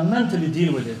fundamentally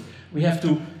deal with it. We have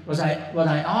to, what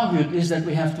I argued is that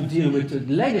we have to deal with the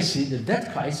legacy, the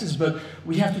debt crisis, but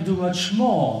we have to do much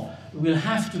more. We will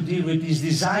have to deal with these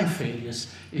design failures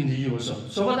in the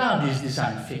Eurozone. So what are these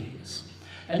design failures?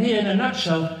 And here in a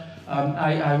nutshell,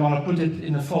 I want to put it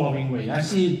in the following way. I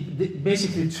see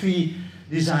basically three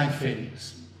design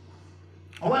failures.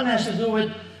 One has to do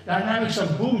with dynamics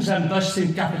of booms and busts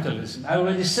in capitalism. I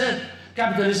already said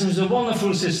capitalism is a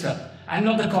wonderful system. I'm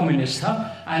not a communist,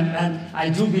 huh? And I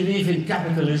do believe in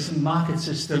capitalism, market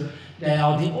system. They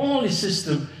are the only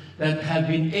system that have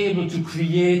been able to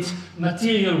create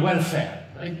material welfare,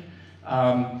 right?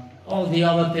 All the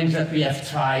other things that we have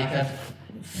tried have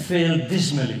failed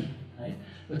dismally, right?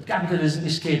 But capitalism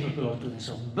is capable of doing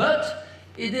so. But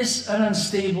it is an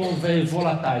unstable, very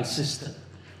volatile system.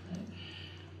 Right?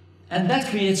 And that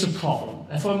creates a problem.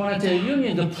 And for monetary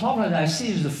union, the problem that I see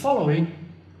is the following.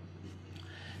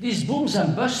 These booms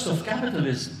and busts of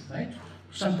capitalism, right?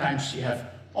 Sometimes you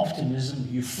have optimism,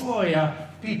 euphoria,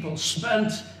 people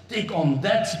spend, take on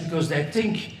debt because they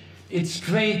think it's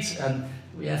great and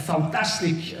we have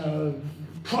fantastic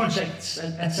projects,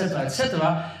 etc.,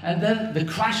 etc. And then the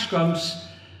crash comes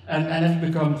and it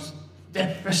becomes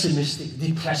pessimistic,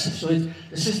 depressive. So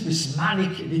the system is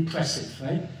manic depressive,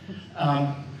 right?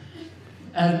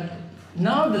 And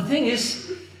now the thing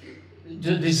is,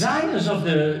 the designers of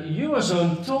the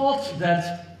Eurozone thought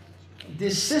that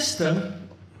this system,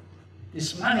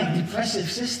 this manic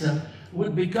depressive system,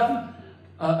 would become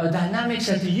a dynamics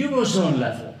at the Eurozone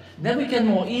level. Then we can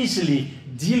more easily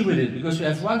deal with it, because we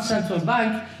have one central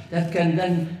bank that can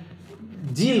then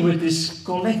deal with this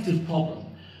collective problem.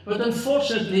 But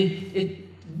unfortunately,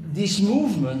 these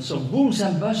movements of booms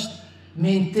and busts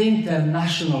maintained their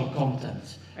national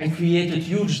content and created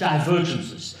huge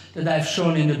divergences that I've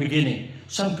shown in the beginning.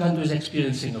 Some countries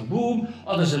experiencing a boom,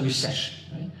 others a recession.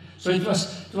 Right? So there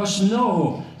was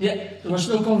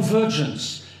no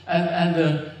convergence. And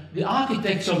the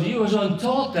architects of the Eurozone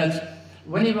thought that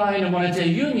when you are in a monetary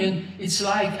union, it's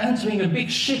like entering a big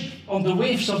ship on the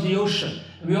waves of the ocean.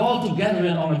 We're all together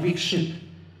on a big ship.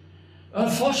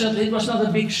 Unfortunately, it was not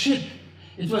a big ship.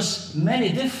 It was many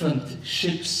different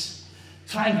ships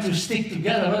trying to stick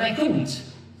together, but they couldn't.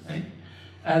 Right?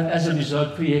 And as a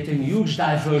result, creating huge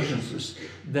divergences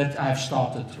that I've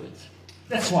started with.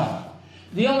 That's one.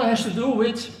 The other has to do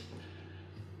with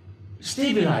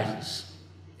stabilizers.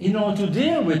 In order to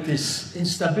deal with this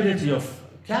instability of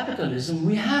capitalism,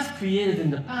 we have created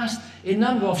in the past a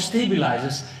number of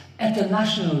stabilizers at the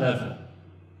national level.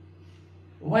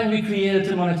 When we created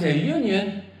the monetary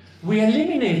union, we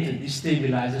eliminated these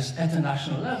stabilizers at the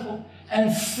national level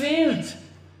and failed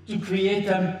to create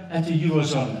them at the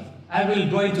Eurozone level. I will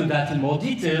go into that in more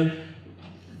detail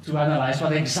to analyze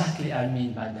what exactly I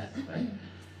mean by that. Right?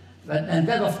 And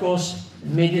that, of course,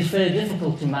 made it very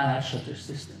difficult to manage such a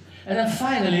system. And then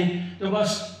finally, there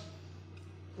was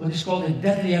what is called a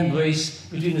deadly embrace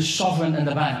between the sovereign and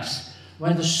the banks.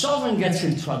 When the sovereign gets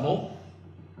in trouble,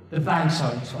 the banks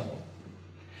are in trouble.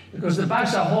 Because the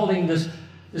banks are holding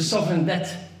the sovereign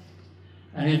debt.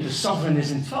 And if the sovereign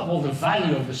is in trouble, the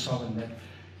value of the sovereign debt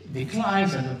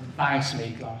declines and the banks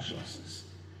make large losses.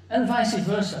 And vice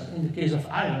versa. In the case of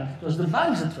Ireland, it was the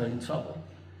banks that were in trouble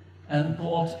and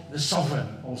brought the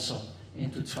sovereign also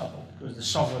into trouble. Because the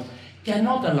sovereign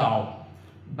cannot allow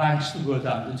banks to go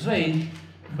down the drain,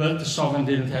 but the sovereign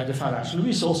didn't have the financial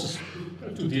resources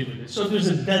to deal with it. So there's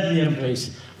a deadly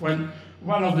embrace. When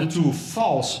one of the two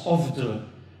falls off the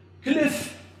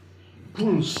cliff,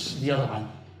 pulls the other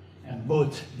one, and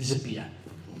both disappear.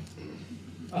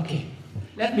 Okay,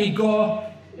 let me go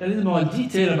a little more in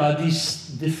detail about these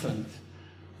different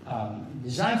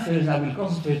design failures. I will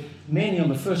concentrate mainly on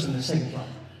the first and the second one.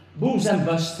 Booms and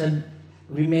busts had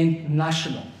remained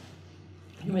national.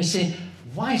 You may say,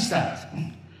 why is that?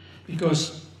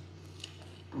 Because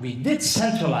we did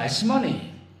centralize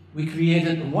money. We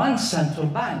created one central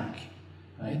bank.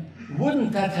 Right?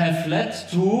 Wouldn't that have led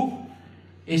to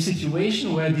a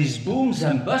situation where these booms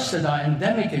and busts that are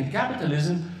endemic in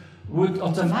capitalism would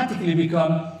automatically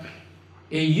become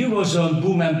a Eurozone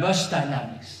boom and bust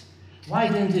dynamics? Why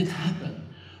didn't it happen?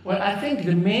 Well, I think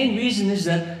the main reason is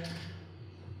that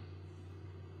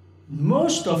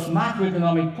most of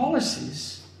macroeconomic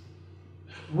policies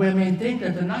were maintained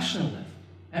at the national level,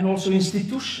 and also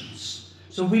institutions.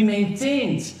 So we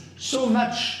maintained so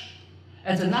much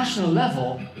at the national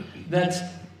level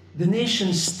that the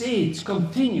nation state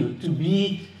continued to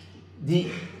be the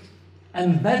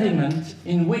embodiment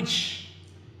in which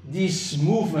these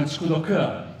movements could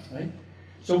occur. Right?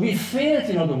 So we failed,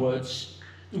 in other words,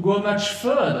 to go much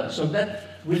further. So that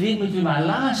will lead me to my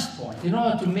last point. In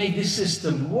order to make this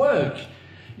system work,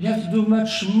 you have to do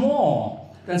much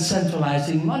more than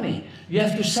centralizing money. You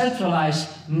have to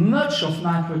centralize much of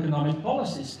macroeconomic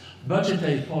policies,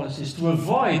 budgetary policies, to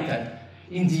avoid that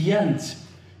in the end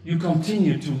you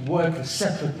continue to work as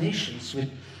separate nations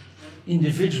with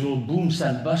individual booms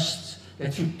and busts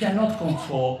that you cannot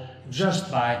control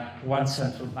just by one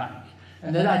central bank.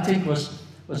 And that, I think, was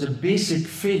a basic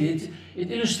failure.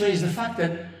 It illustrates the fact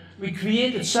that we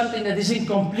created something that is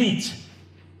incomplete.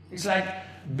 It's like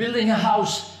building a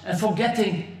house and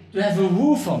forgetting to have a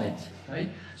roof on it. Right?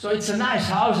 So it's a nice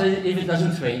house if it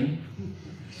doesn't rain.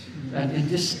 And in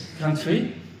this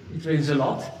country, it rains a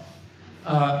lot.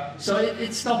 So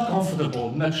it's not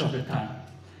comfortable much of the time.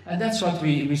 And that's what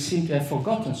we seem to have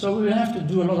forgotten. So we will have to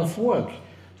do a lot of work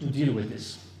to deal with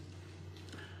this.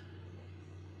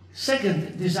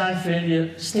 Second design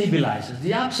failure, stabilizers.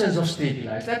 The absence of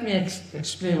stabilizers. Let me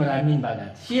explain what I mean by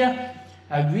that. Here,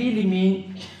 I really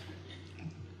mean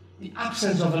the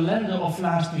absence of a lender of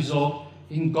last resort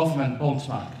in government bond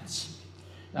markets.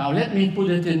 Now, let me put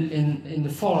it in the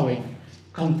following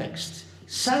context.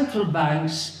 Central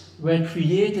banks were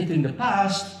created in the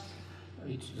past,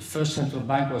 The first central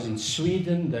bank was in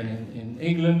Sweden, then in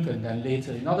England, and then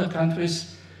later in other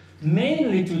countries,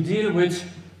 mainly to deal with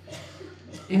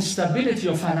instability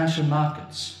of financial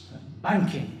markets,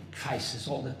 banking crisis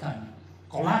all the time,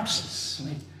 collapses. I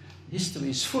mean, history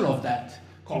is full of that,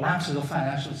 collapses of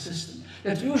financial system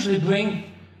that usually bring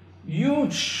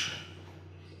huge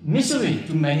misery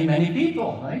to many, many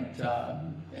people, right?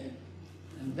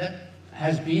 And that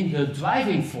has been the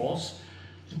driving force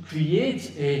to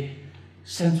create a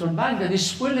central bank that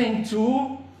is willing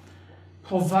to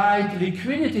provide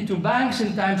liquidity to banks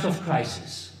in times of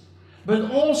crisis,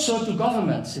 but also to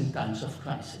governments in times of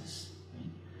crisis.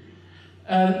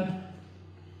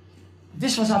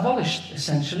 This was abolished,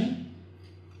 essentially,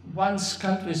 once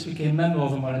countries became members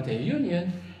of the monetary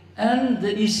union, and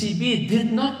the ECB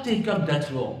did not take up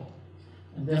that role,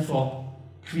 and therefore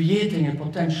creating a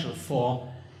potential for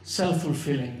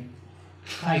self-fulfilling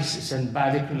crisis and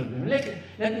bad equilibrium.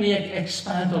 Let me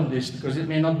expand on this, because it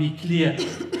may not be clear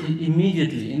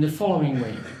immediately, in the following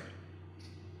way.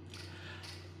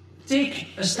 Take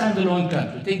a standalone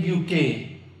country, take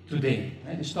UK today,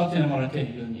 right? It's not in a monetary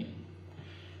union.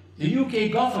 The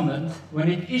UK government, when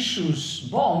it issues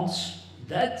bonds,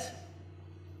 that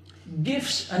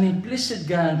gives an implicit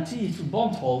guarantee to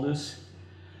bondholders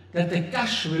that the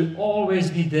cash will always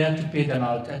be there to pay them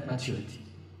out at maturity.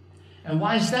 And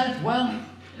why is that? Well,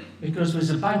 because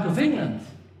there's a Bank of England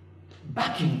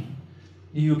backing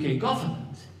the UK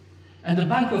government, and the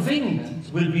Bank of England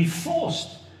will be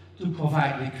forced to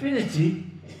provide liquidity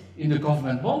in the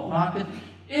government bond market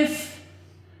if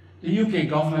the UK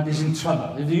government is in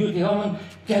trouble, if the UK government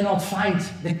cannot find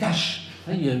the cash.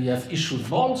 You have issued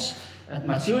bonds at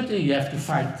maturity, you have to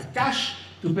find the cash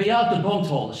to pay out the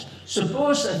bondholders.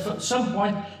 Suppose at some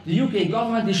point the UK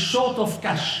government is short of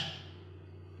cash.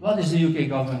 What is the UK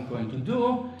government going to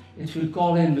do? It will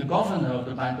call in the governor of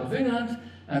the Bank of England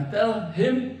and tell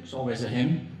him, it's always a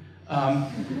him,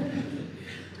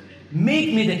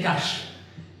 make me the cash.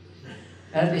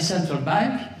 And the central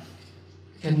bank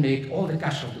can make all the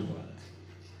cash of the world.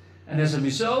 And as a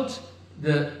result,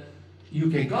 the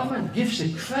UK government gives a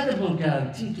credible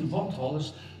guarantee to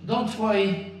bondholders, don't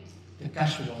worry, the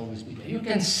cash will always be there. You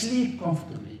can sleep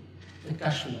comfortably, the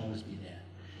cash will always be there.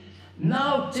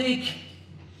 Now take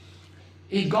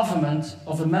a government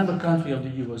of a member country of the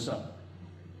Eurozone,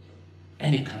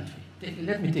 any country.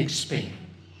 Let me take Spain.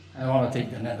 I don't want to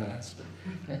take the Netherlands,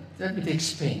 but let me take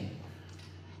Spain.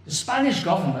 The Spanish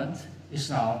government is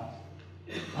now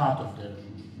part of the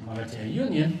monetary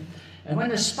union, and when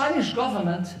the Spanish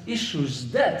government issues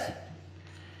debt,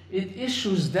 it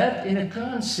issues debt in a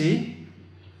currency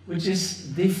which is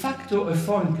de facto a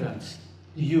foreign currency,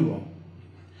 the euro.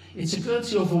 It's a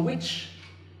currency over which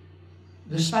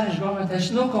the Spanish government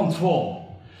has no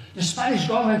control. The Spanish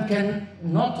government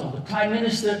cannot, or the Prime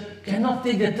Minister cannot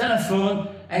take the telephone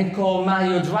and call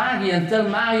Mario Draghi and tell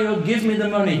Mario, give me the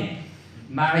money.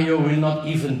 Mario will not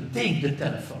even take the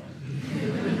telephone.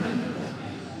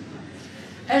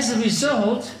 As a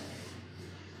result,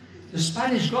 the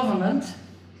Spanish government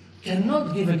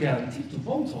cannot give a guarantee to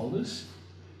bondholders.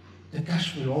 The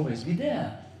cash will always be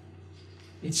there.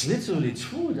 It's literally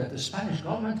true that the Spanish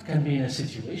government can be in a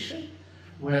situation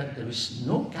where there is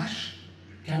no cash,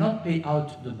 cannot pay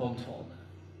out the bondholder.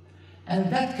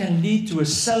 And that can lead to a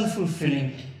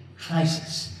self-fulfilling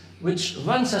crisis, which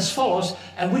runs as follows,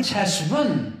 and which has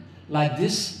run like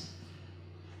this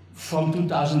from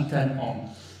 2010 on.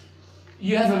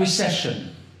 You have a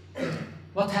recession.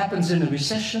 What happens in a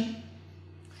recession?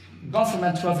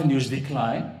 Government revenues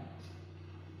decline.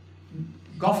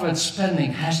 Government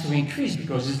spending has to increase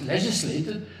because it's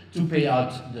legislated to pay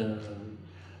out the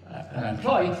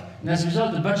unemployed, and as a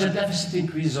result the budget deficit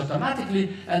increases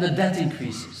automatically and the debt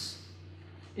increases.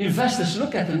 Investors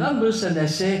look at the numbers and they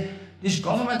say, this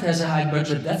government has a high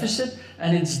budget deficit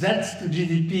and its debt to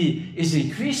GDP is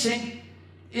increasing.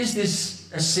 Is this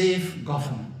a safe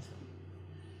government?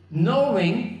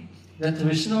 Knowing that there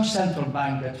is no central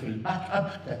bank that will back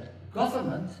up that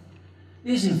government,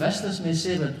 these investors may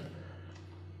say, but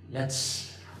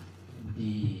let's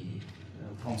be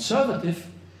conservative,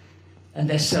 and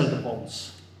they sell the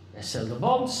bonds. They sell the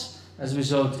bonds, as a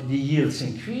result the yields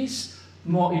increase.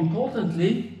 More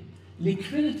importantly,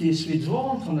 liquidity is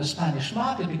withdrawn from the Spanish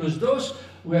market because those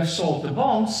who have sold the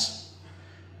bonds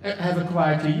have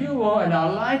acquired the euro and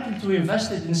are likely to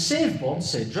invest it in safe bonds,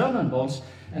 say German bonds,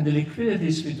 and the liquidity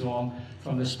is withdrawn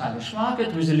from the Spanish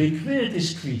market with a liquidity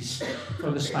squeeze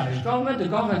from the Spanish government. The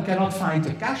government cannot find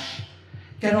the cash,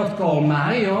 cannot call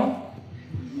Mario,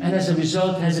 and as a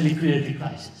result has a liquidity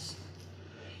crisis.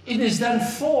 It is then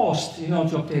forced, in order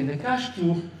to obtain the cash,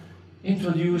 to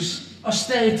introduce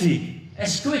austerity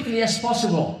as quickly as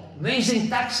possible, raising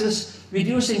taxes,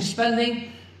 reducing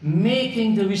spending,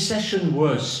 making the recession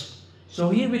worse.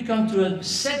 So here we come to a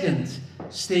second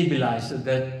stabilizer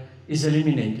that is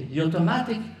eliminated, the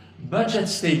automatic budget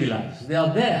stabilizers. They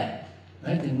are there,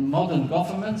 right? In modern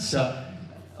governments,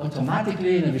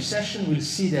 automatically in a recession we'll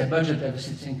see their budget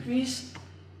deficits increase,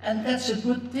 and that's a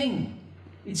good thing.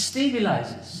 It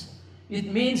stabilizes.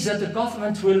 It means that the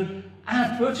government will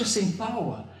add purchasing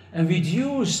power and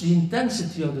reduce the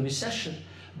intensity of the recession.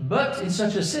 But in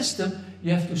such a system,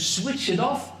 you have to switch it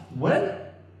off when?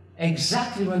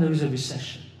 Exactly when there is a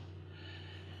recession.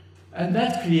 And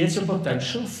that creates a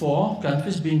potential for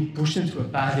countries being pushed into a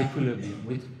bad equilibrium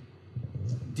with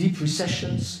deep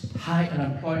recessions, high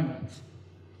unemployment.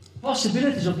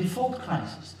 Possibilities of default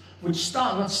crisis, what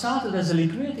started as a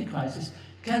liquidity crisis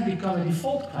can become a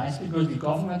default crisis because the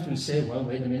government will say, well,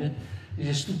 wait a minute,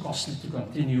 this is too costly to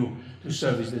continue to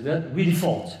service the debt, we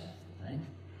default. Right?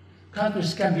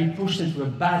 Countries can be pushed into a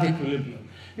bad equilibrium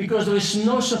because there is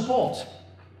no support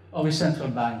of a central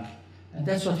bank. And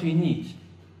that's what we need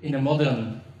in a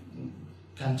modern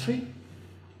country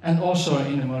and also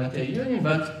in a monetary union,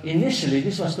 but initially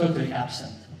this was totally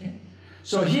absent. Okay?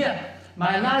 So here,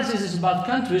 my analysis is about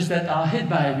countries that are hit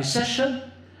by a recession.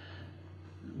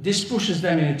 This pushes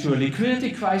them into a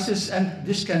liquidity crisis, and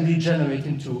this can degenerate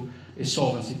into a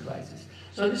solvency crisis.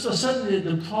 So this was certainly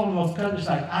the problem of countries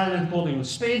like Ireland, Portugal,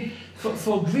 Spain.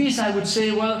 For Greece, I would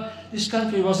say, well, this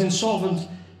country was insolvent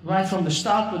right from the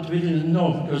start, but we didn't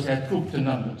know because they had cooked the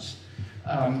numbers.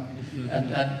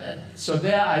 So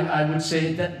there, I would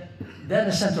say that there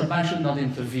the central bank should not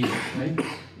intervene, right?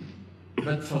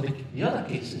 But for the other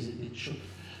cases, it should.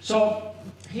 So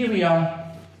here we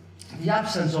are, the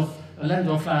absence of a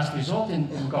lender of last resort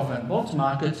in government bond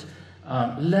market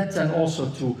led then also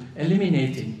to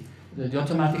eliminating the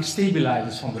automatic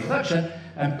stabilizers from the budget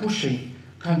and pushing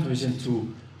countries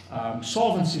into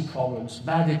solvency problems,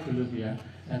 bad equilibria,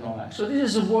 and all that. So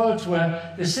this is a world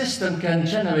where the system can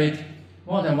generate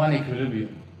more than one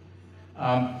equilibrium.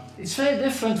 It's very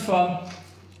different from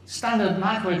standard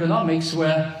macroeconomics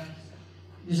where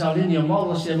these are linear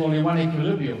models, you have only one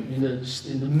equilibrium in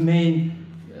the main,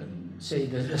 say,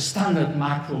 the standard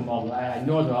macro model. I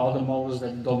know there are other models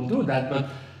that don't do that, but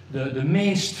the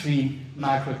mainstream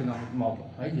macroeconomic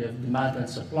model, right? You have demand and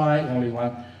supply, only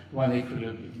one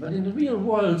equilibrium. But in the real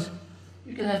world,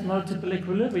 you can have multiple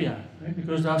equilibria, right?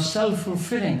 Because there are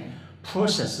self-fulfilling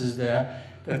processes there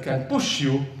that can push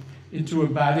you into a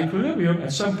bad equilibrium,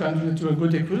 and some countries into a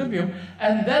good equilibrium,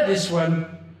 and that is when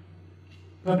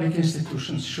public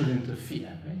institutions should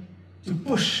interfere, right? To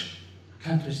push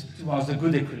countries towards the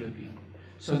good equilibrium.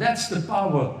 So that's the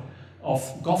power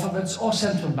of governments or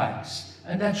central banks,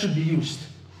 and that should be used.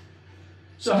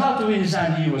 So how to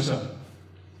redesign the Eurozone?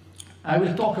 I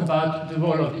will talk about the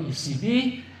role of the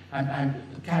ECB. I'm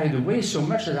carried away so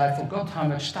much that I forgot how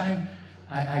much time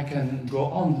I can go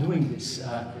on doing this.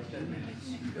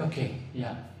 Okay,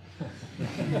 yeah.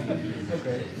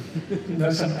 Okay. You know,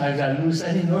 sometimes I lose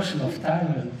any notion of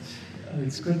time, and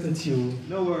it's good that you...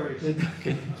 No worries.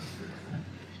 Okay.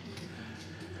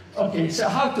 Okay, so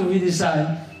how to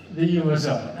redesign the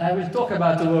Eurozone? I will talk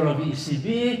about the role of the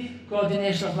ECB,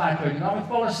 coordination of macroeconomic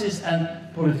policies, and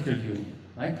political union.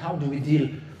 Right? How do we deal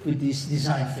with these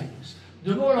design failures?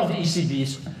 The role of the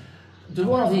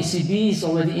ECB is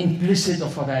already implicit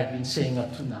of what I've been saying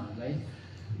up to now. Right?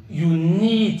 You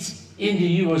need in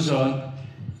the Eurozone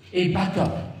a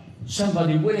backup,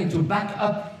 somebody willing to back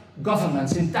up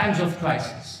governments in times of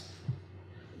crisis.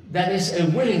 That is a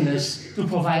willingness to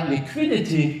provide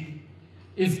liquidity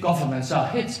if governments are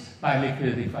hit by a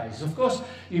liquidity crisis. Of course,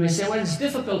 you may say, well, it's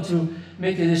difficult to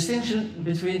make a distinction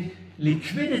between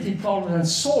liquidity problems and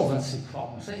solvency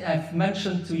problems. I've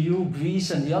mentioned to you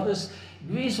Greece and the others.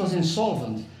 Greece was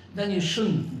insolvent. Then you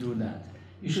shouldn't do that.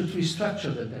 You should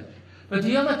restructure the debt. But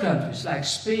the other countries, like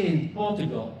Spain,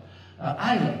 Portugal,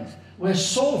 Ireland, were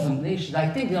solvent nations. I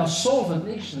think they are solvent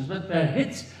nations, but were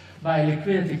hit by a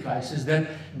liquidity crisis that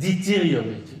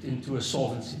deteriorated into a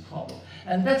solvency problem.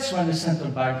 And that's when the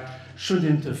central bank should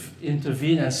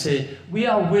intervene and say, we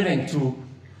are willing to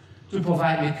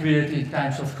provide liquidity in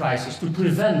times of crisis, to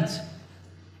prevent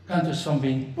countries from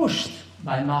being pushed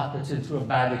by markets into a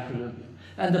bad equilibrium.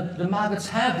 And the markets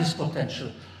have this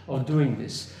potential of doing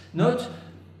this. Note,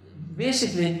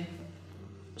 basically,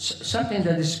 something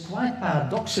that is quite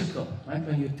paradoxical, right,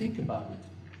 when you think about it.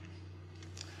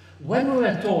 When we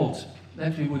were told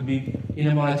that we would be in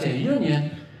a monetary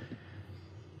union,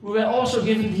 we were also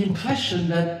given the impression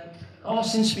that, oh,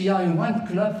 since we are in one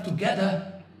club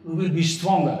together, we will be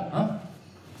stronger.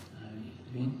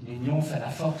 L'union fait la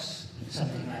force,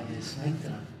 something like this,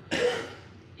 right?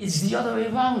 it's the other way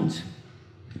around.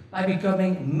 By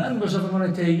becoming members of the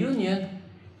monetary union,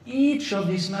 each of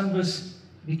these members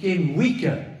became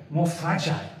weaker, more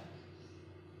fragile.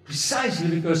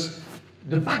 Precisely because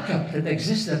the backup that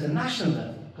existed at the national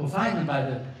level, provided by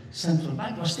the central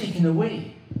bank, was taken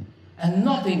away. And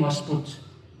nothing was put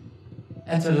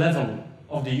at the level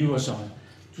of the Eurozone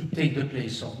to take the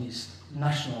place of these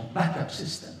national backup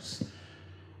systems.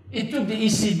 It took the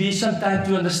ECB some time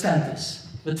to understand this.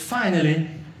 But finally,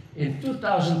 in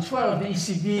 2012, the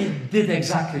ECB did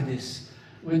exactly this.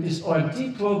 With this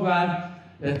OMT program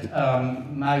that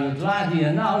Mario Draghi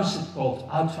announced, called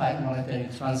Outright Monetary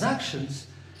Transactions,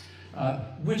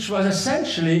 which was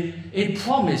essentially a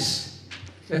promise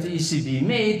that the ECB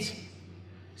made,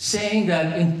 saying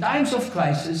that in times of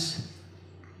crisis,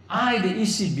 I, the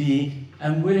ECB,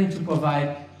 am willing to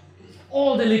provide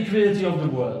all the liquidity of the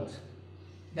world,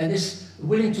 that is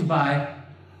willing to buy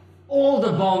all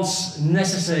the bonds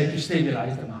necessary to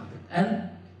stabilize the market. And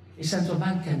a central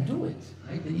bank can do it.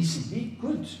 Right? The ECB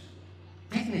could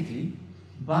technically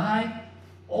buy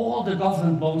all the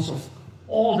government bonds of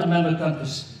all the member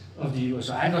countries of the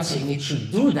Eurozone. I'm not saying it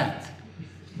should do that,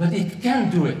 but it can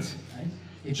do it. Right?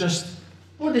 It just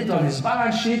put it on its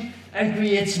balance sheet and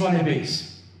creates money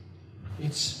base.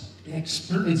 Its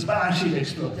balance sheet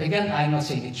explodes. Again, I'm not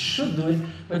saying it should do it,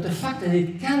 but the fact that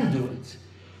it can do it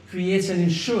creates an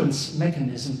insurance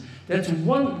mechanism that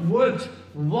worked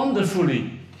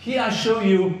wonderfully. Here I show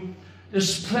you the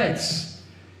spreads.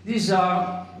 These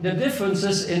are the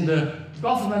differences in the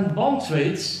government bond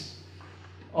rates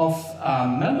of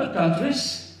member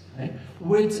countries, right,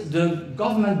 with the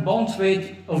government bond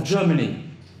rate of Germany,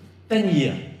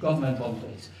 10-year government bond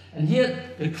rates. And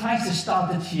here the crisis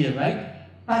started here, right?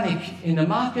 Panic in the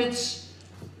markets.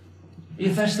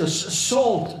 Investors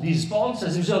sold these bonds.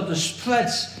 As a result, the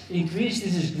spreads increased.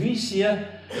 This is Greece here.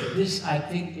 This, I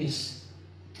think, is,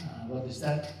 what is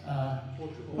that?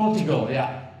 Portugal,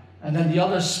 yeah. And then the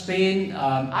other, Spain,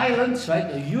 Ireland,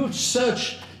 right? A huge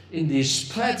surge in these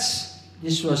spreads.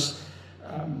 This was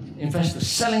investors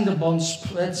selling the bond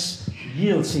spreads.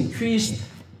 Yields increased.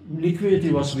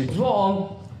 Liquidity was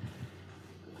withdrawn.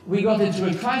 We got into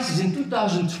a crisis. In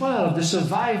 2012, the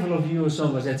survival of the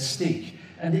Eurozone was at stake.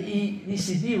 And the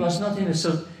ECB was not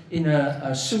in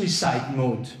a suicide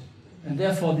mode, and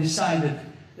therefore decided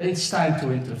that it's time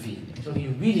to intervene. So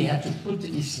you really had to put the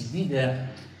ECB there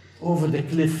over the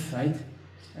cliff, right?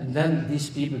 And then these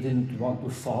people didn't want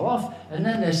to fall off, and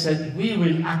then they said, we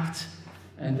will act.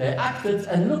 And they acted,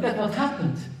 and look at what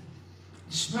happened.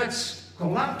 Spreads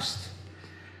collapsed.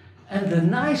 And the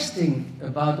nice thing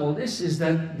about all this is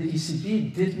that the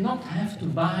ECB did not have to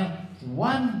buy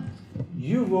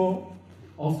 €1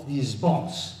 of these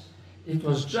bonds. It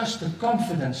was just a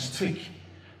confidence trick.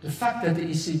 The fact that the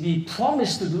ECB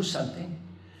promised to do something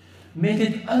made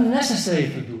it unnecessary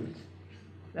to do it.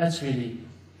 That's really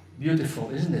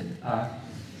beautiful, isn't it?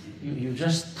 You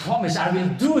just promise, I will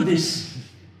do this.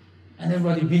 And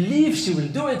everybody believes you will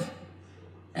do it,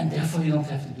 and therefore you don't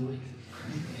have to do it.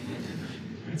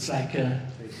 It's like a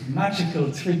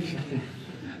magical trick.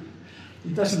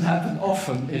 It doesn't happen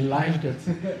often in life that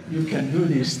you can do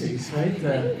these things,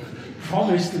 right?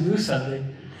 Promise to do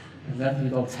something, and then you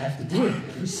don't have to do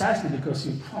it, precisely because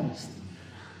you promised.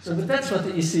 So, but that's what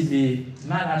the ECB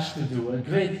managed to do. A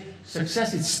great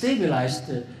success. It stabilized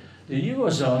the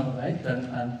Eurozone, right?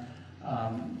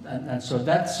 And so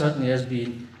that certainly has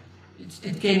been.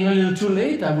 It came a little too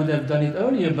late. I would have done it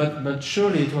earlier, but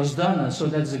surely it was done. And so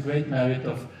that's a great merit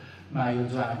of Mario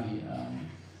Draghi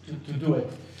to do it.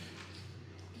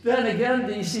 Then again,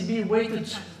 the ECB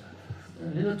waited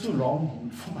a little too long,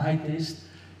 for my taste.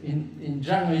 In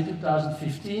January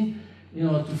 2015, in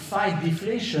order to fight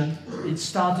deflation, it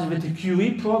started with the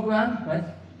QE program, right?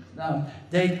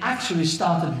 They actually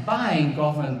started buying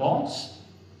government bonds,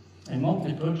 a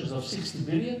monthly purchase of 60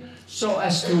 billion, so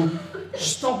as to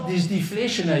stop these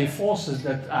deflationary forces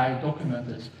that I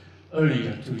documented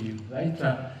earlier to you, right?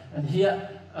 And here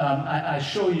I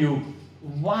show you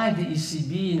why the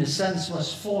ECB, in a sense,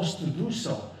 was forced to do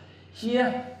so.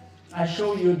 Here I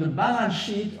show you the balance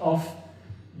sheet of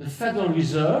the Federal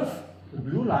Reserve, the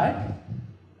blue line,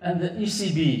 and the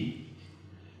ECB.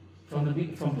 From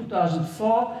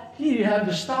 2004, here you have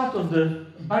the start of the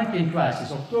banking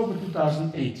crisis, October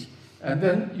 2008. And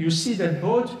then you see that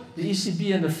both the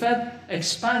ECB and the Fed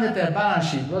expanded their balance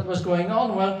sheet. What was going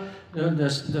on? Well,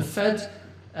 the Fed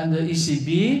and the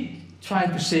ECB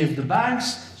tried to save the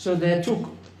banks, so they took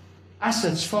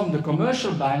assets from the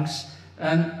commercial banks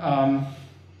and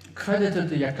credited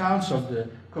the accounts of the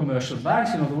commercial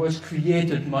banks. In other words,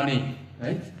 created money,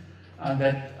 right? And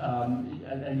that,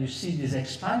 and you see this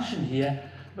expansion here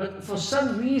But for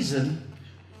some reason,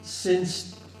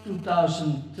 since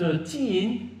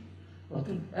 2013, or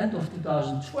end of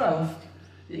 2012,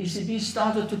 the ECB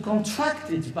started to contract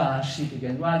its balance sheet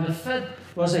again, while the Fed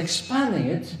was expanding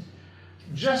it,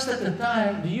 just at the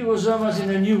time the Eurozone was in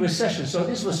a new recession. So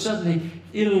this was certainly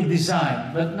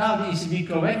ill-designed. But now the ECB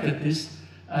corrected this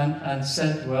and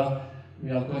said, well,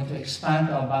 we are going to expand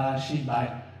our balance sheet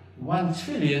by 1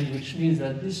 trillion, which means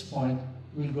that this point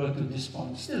will go to this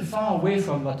point. Still far away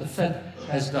from what the Fed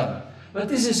has done. But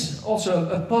this is also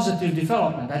a positive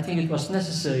development. I think it was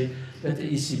necessary that the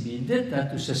ECB did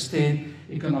that to sustain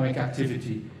economic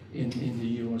activity in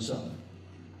the Eurozone.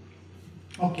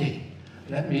 Okay,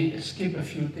 let me skip a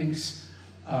few things.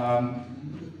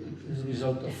 As a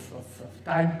result of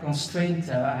time constraint,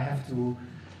 I have to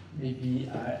maybe,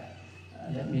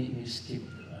 let me skip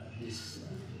this.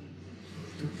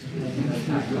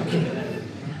 Okay.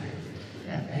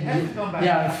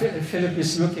 Yeah, Philip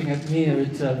is looking at me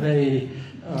with very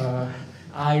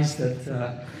eyes that,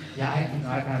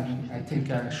 I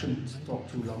think I shouldn't talk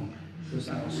too long, because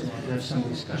I also have some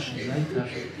discussion, right?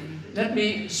 Let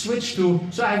me switch to,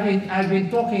 so I've been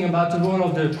talking about the role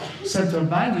of the central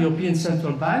bank, the European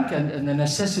Central Bank, and the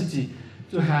necessity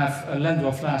to have a lender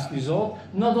of last resort,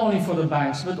 not only for the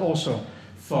banks, but also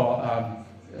for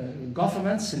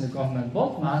governments in the government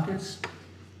bond markets.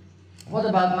 What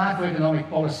about macroeconomic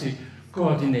policy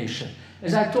coordination?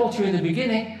 As I told you in the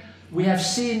beginning, we have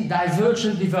seen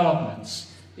divergent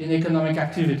developments in economic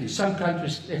activity. Some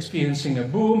countries experiencing a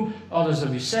boom, others a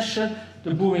recession.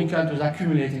 The booming countries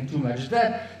accumulating too much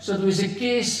debt. So there is a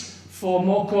case for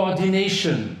more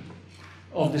coordination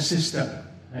of the system,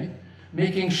 right?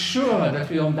 Making sure that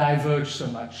we don't diverge so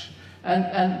much.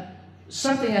 And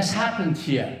something has happened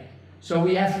here. So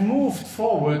we have moved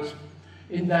forward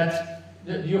in that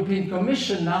the European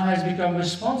Commission now has become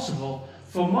responsible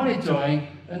for monitoring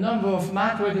a number of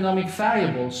macroeconomic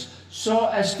variables so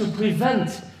as to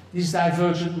prevent these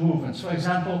divergent movements. For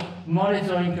example,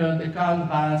 monitoring current account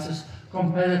balances,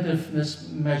 competitiveness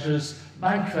measures,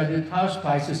 bank credit, house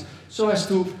prices, so as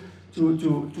to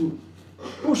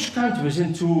push countries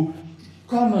into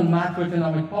common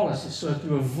macroeconomic policies so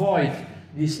to avoid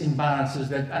these imbalances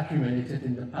that accumulated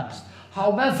in the past.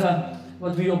 However,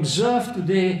 what we observe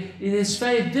today, it is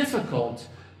very difficult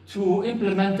to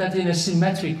implement that in a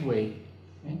symmetric way.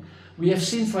 Okay? We have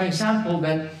seen, for example,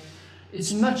 that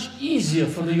it's much easier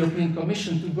for the European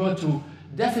Commission to go to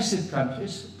deficit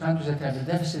countries, countries that have a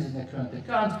deficit in their current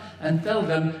account, and tell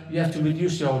them you have to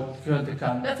reduce your current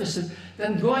account deficit,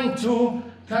 than going to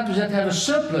countries that have a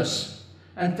surplus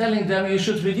and telling them you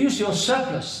should reduce your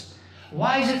surplus.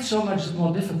 Why is it so much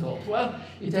more difficult? Well,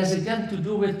 it has again to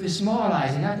do with this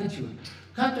moralizing attitude.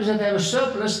 Countries that have a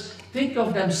surplus think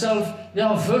of themselves, they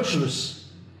are virtuous.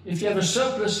 If you have a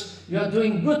surplus, you are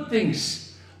doing good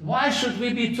things. Why should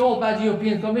we be told by the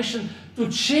European Commission to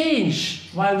change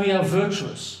while we are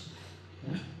virtuous?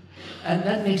 And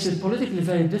that makes it politically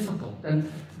very difficult.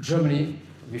 And Germany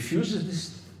refuses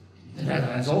this. The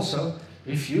Netherlands also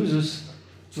refuses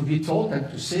to be told and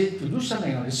to do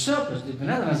something on its surplus. The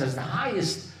Netherlands has the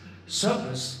highest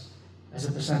surplus as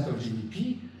a percent of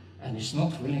GDP, and is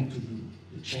not willing to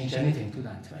change anything to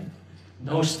that, right?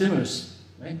 No stimulus,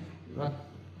 right? What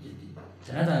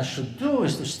the Netherlands should do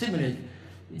is to stimulate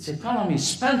its economy.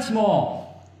 Spend more.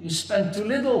 You spend too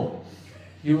little.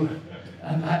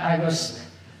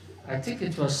 I think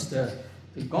it was the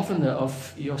governor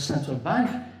of your central bank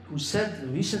who said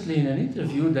recently in an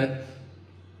interview that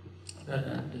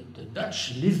the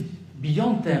Dutch live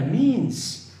beyond their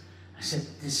means. I said,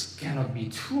 this cannot be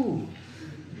true.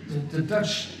 The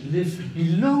Dutch live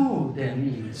below their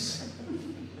means.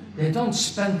 They don't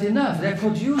spend enough. They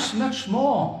produce much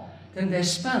more than they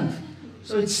spend.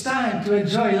 So it's time to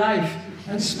enjoy life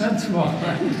and spend more.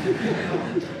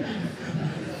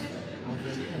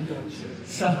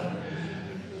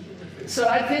 So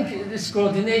I think this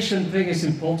coordination thing is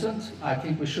important. I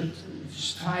think we should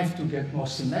strive to get more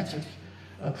symmetric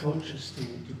approaches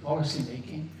to policy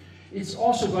making. It's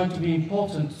also going to be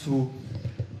important to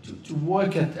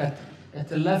work at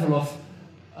the level of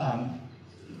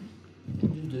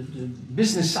the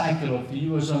business cycle of the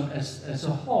Eurozone as a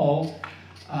whole.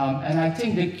 And I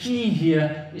think the key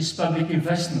here is public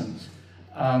investment.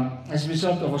 As a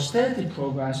result of austerity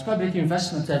programs, public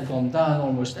investment have gone down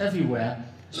almost everywhere,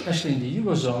 especially in the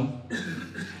Eurozone.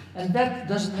 And that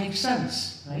doesn't make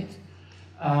sense, right?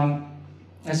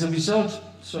 As a result,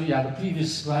 so yeah, the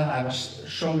previous slide I was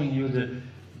showing you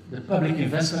the public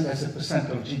investment as a percent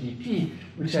of GDP,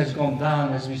 which has gone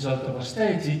down as a result of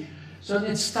austerity. So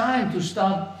it's time to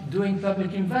start doing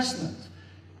public investment.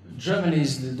 Germany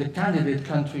is the candidate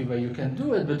country where you can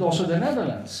do it, but also the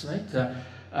Netherlands, right?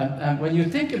 And when you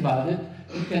think about it,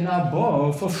 you can now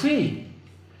borrow for free.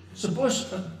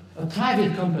 Suppose a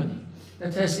private company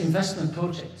that has investment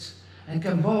projects and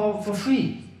can borrow for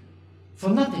free, for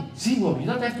nothing, zero, you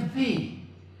don't have to pay.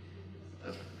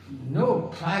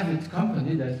 No private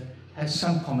company that has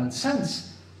some common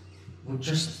sense would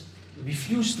just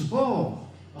refuse to borrow.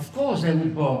 Of course they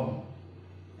would borrow.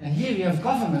 And here we have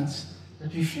governments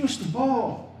that refuse to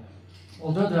borrow.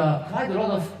 Although there are quite a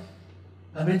lot of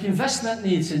public investment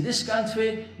needs in this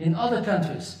country, in other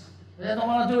countries. They don't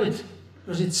want to do it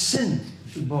because it's sin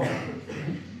to borrow.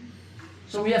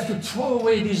 So we have to throw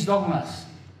away these dogmas.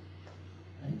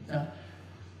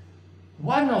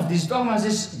 One of these dogmas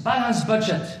is balanced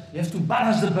budget. You have to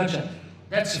balance the budget.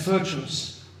 That's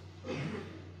virtuous.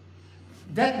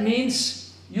 That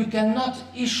means you cannot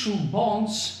issue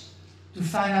bonds to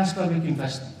finance public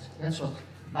investment. That's what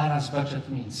balanced budget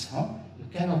means. Huh? You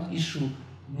cannot issue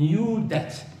new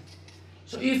debt.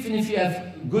 So even if you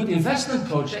have good investment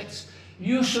projects,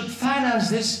 you should finance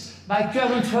this by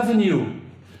current revenue.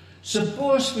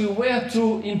 Suppose we were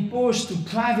to impose to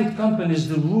private companies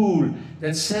the rule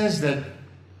that says that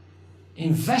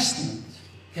investment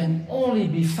can only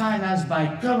be financed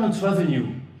by current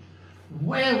revenue.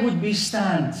 Where would we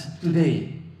stand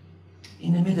today?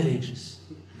 In the Middle Ages.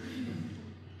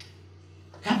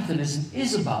 Capitalism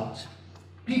is about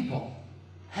people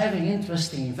having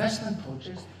interesting investment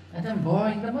projects and then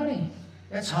borrowing the money.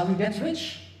 That's how you get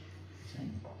rich.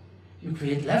 You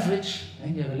create leverage,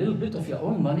 and you have a little bit of your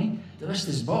own money, the rest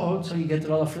is borrowed, so you get a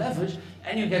lot of leverage,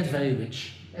 and you get very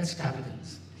rich. That's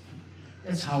capitalism.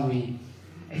 That's how we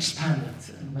expanded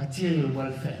material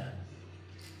welfare.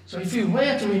 So if we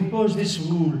were to impose this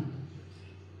rule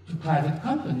to private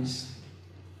companies,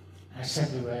 I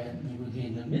said we would be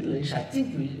in the Middle Age, I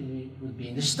think we would be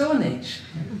in the Stone Age.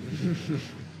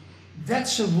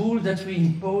 That's a rule that we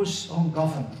impose on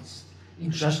governments. It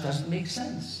just doesn't make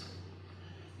sense.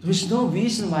 There is no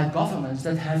reason why governments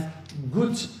that have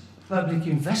good public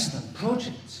investment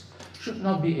projects should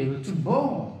not be able to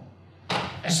borrow,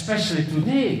 especially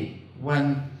today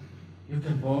when you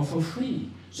can borrow for free.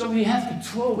 So we have to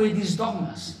throw away these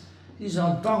dogmas. These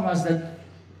are dogmas that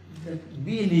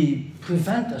really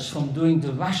prevent us from doing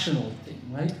the rational thing,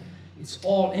 right? It's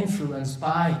all influenced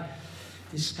by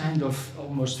this kind of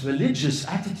almost religious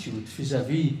attitude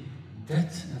vis-à-vis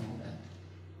debt and all that.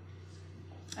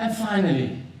 And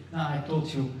finally, now I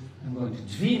told you I'm going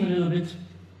to dream a little bit.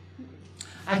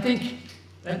 I think,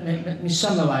 let me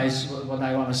summarize what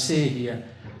I want to say here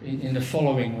in the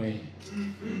following way.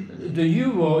 The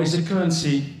euro is a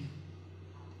currency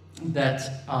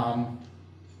that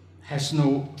has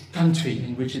no country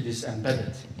in which it is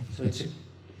embedded. So it's a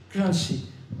currency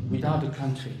without a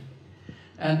country.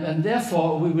 And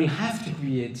therefore, we will have to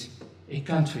create a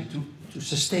country to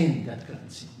sustain that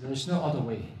currency. There is no other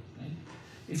way. Right?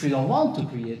 If we don't want to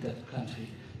create that country,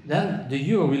 then the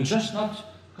euro will just not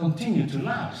continue to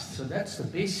last. So that's the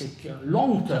basic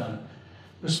long-term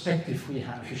perspective we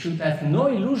have. We should have no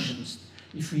illusions.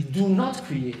 If we do not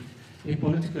create a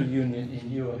political union in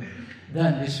Europe,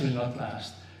 then this will not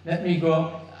last. Let me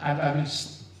go, I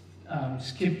will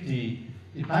skip the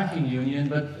banking union,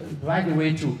 but right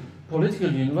away to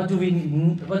political union. What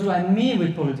do I mean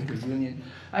with political union?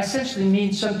 I essentially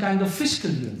mean some kind of fiscal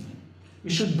union. We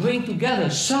should bring together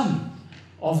some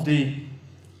of the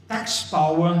tax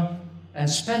power and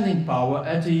spending power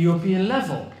at the European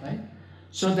level, right?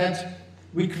 So that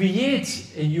we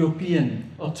create a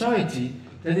European authority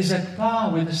that is at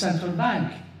par with the central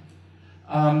bank.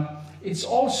 It's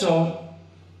also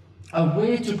a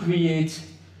way to create,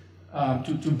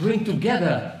 to bring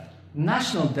together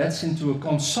national debts into a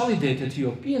consolidated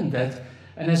European debt,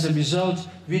 and as a result,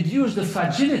 reduce the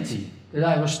fragility that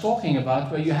I was talking about,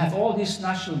 where you have all these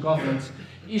national governments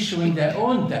issuing their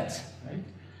own debt, right?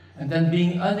 And then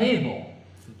being unable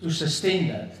to sustain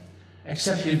that,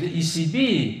 except if the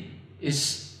ECB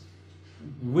is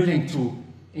willing to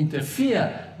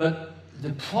interfere. But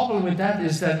the problem with that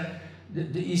is that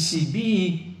the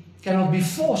ECB cannot be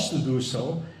forced to do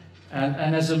so,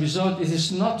 and as a result, it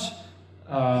is not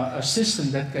a system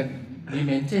that can be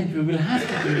maintained. We will have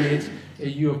to create a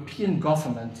European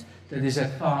government that is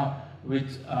at par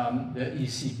with the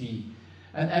ECB.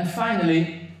 And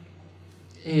finally,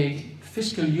 a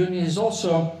fiscal union is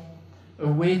also a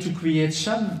way to create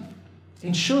some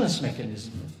insurance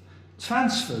mechanism,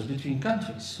 transfers between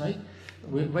countries, right?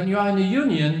 When you are in a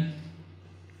union,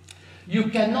 you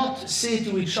cannot say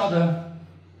to each other,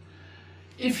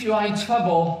 if you are in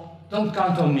trouble, don't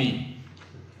count on me.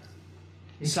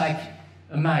 It's like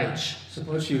a marriage.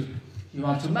 Suppose you You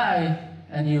want to marry,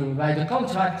 and you write a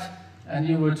contract, and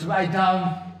you would write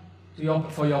down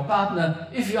for your partner,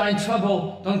 if you are in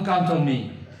trouble, don't count on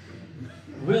me.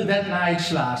 Will that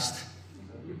marriage last?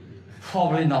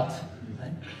 Probably not.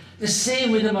 Right? The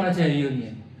same with the monetary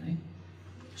union. Right?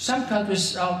 Some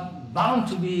countries are bound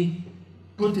to be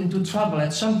put into trouble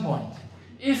at some point.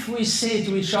 If we say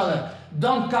to each other,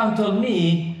 don't count on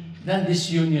me, then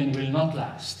this union will not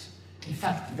last. In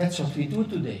fact, that's what we do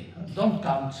today. Don't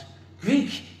count.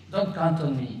 Greek, don't count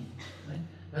on me. Right?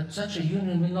 But such a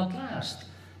union will not last.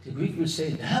 The Greek will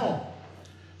say, the hell.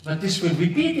 But this will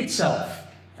repeat itself.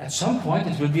 At some point,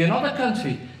 it will be another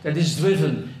country that is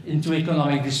driven into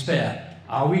economic despair.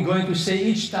 Are we going to say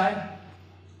each time,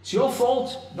 it's your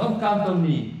fault, don't count on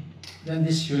me? Then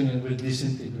this union will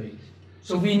disintegrate.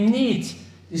 So we need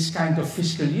this kind of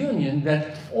fiscal union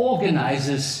that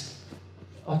organizes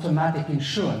automatic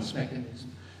insurance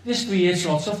mechanism. This creates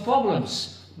lots of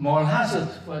problems. Moral hazard,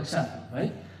 for example,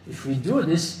 right? If we do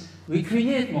this, we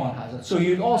create moral hazard. So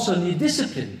you also need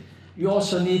discipline. You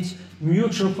also need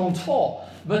mutual control.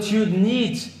 But you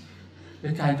need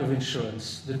the kind of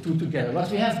insurance, the two together.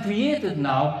 What we have created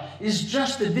now is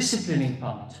just the disciplining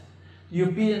part.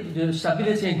 The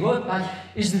Stability and Growth Pact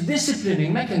is the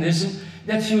disciplining mechanism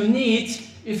that you need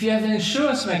if you have an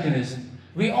insurance mechanism.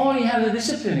 We only have the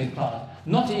disciplining part,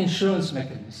 not the insurance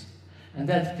mechanism. And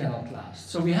that cannot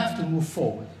last. So we have to move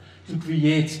forward to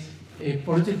create a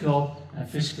political and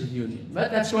fiscal union. But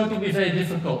that's going to be very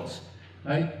difficult,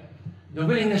 right? The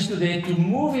willingness today to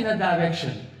move in that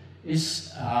direction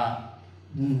is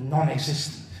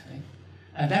non-existent. Right?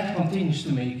 And that continues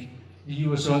to make the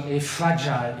Eurozone a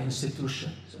fragile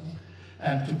institution. So,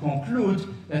 and to conclude,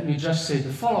 let me just say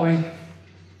the following.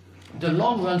 The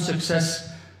long-run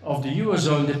success of the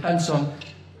Eurozone depends on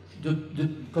the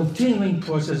continuing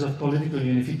process of political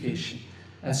unification.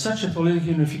 And such a political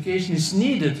unification is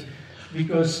needed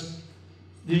because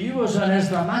the Eurozone has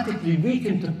dramatically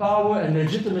weakened the power and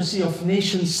legitimacy of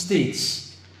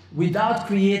nation-states without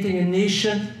creating a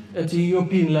nation at the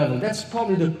European level. That's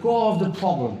probably the core of the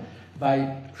problem.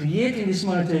 By creating this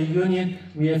monetary union,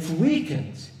 we have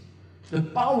weakened the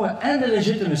power and the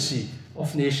legitimacy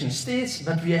of nation-states,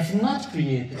 but we have not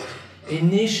created a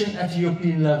nation at the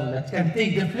European level that can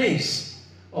take the place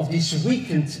of these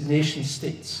weakened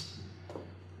nation-states.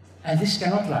 And this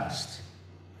cannot last.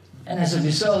 And as a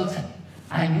result,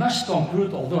 I must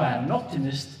conclude, although I am an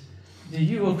optimist, the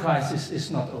Eurocrisis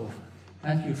is not over.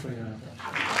 Thank you for your attention.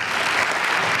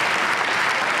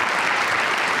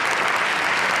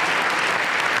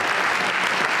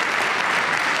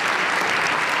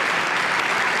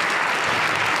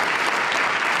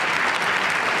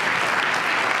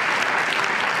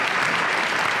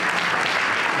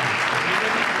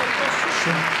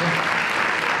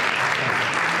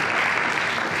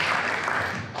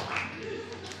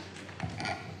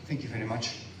 Thank you very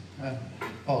much.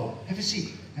 Paul, have a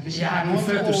seat. Have a seat. Yeah, I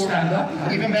prefer to stand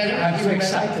up. Even better. I'm so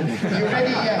excited. You're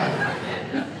ready?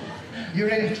 Yeah. You're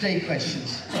ready to take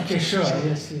questions. Okay, sure.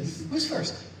 Yes, yes. Who's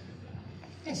first?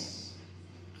 Yes.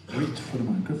 Wait for the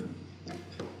microphone.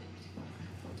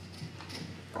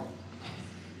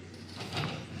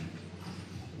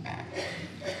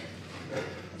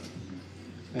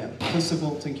 Yeah. First of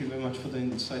all, thank you very much for the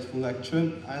insightful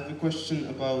lecture. I have a question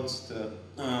about the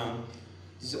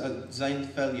design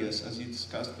failures, as you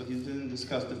discussed, but you didn't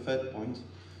discuss the third point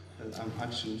that I'm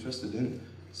actually interested in.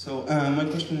 So my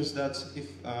question is that if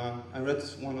I read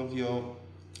one of your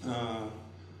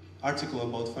article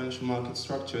about financial market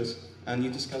structures, and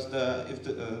you discussed the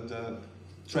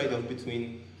trade-off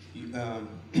between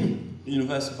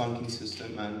universal banking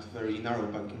system and very narrow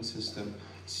banking system.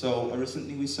 So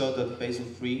recently we saw that Basel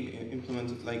III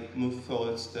implemented, moved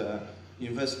towards the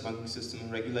universal banking system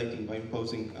and regulating by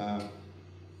imposing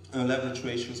leverage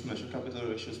ratios measure, capital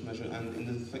ratios measure, and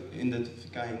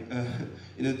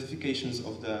identifications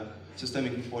of the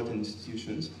systemic important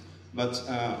institutions. But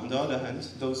on the other hand,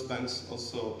 those banks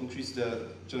also increase the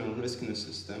general risk in the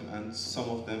system, and some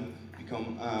of them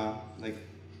become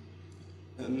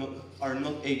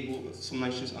some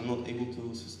nations are not able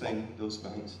to sustain those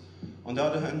banks. On the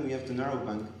other hand, we have the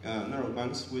narrow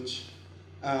banks, which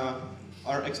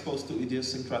are exposed to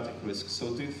idiosyncratic risks.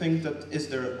 So do you think that is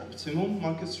there optimum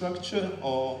market structure,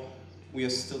 or we are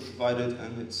still divided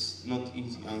and it's not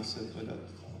easy answer for that?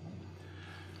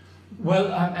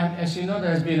 Well, as you know,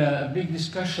 there's been a big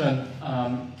discussion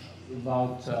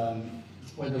about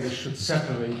whether we should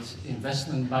separate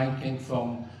investment banking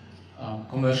from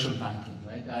commercial banking,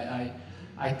 right?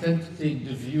 I tend to take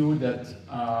the view that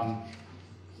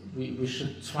we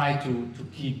should try to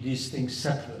keep these things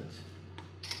separate.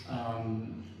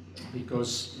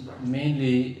 because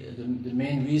mainly the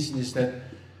main reason is that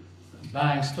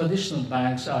banks, traditional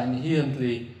banks, are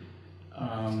inherently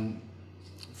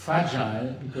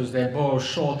fragile because they borrow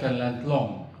short and lend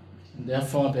long, and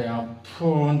therefore they are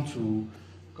prone to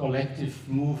collective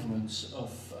movements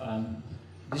of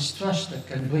distrust that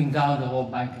can bring down the whole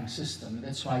banking system. And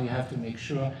that's why you have to make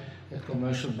sure that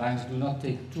commercial banks do not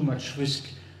take too much risk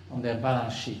on their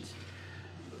balance sheet.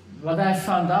 What I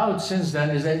found out since then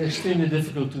is that it's extremely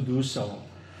difficult to do so.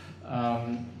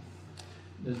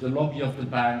 The lobby of the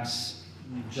banks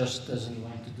just doesn't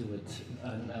want to do it.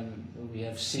 And we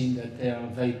have seen that they are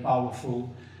very powerful,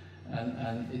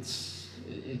 and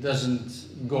it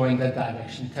doesn't go in that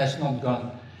direction. It has not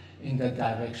gone in that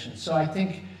direction. So I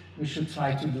think we should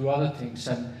try to do other things.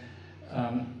 And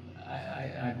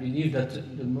I believe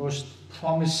that the most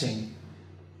promising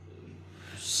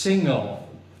single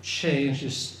change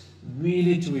is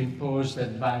really to impose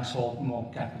that banks hold more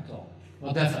capital,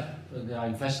 whatever, whether they are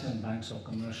investment banks or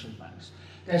commercial banks.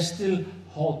 They still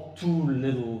hold too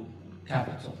little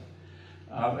capital.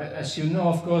 As you know,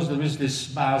 of course, there is this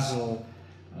Basel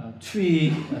III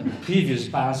and previous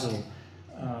Basel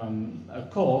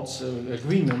accords,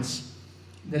 agreements,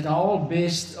 that are all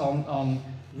based on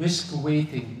risk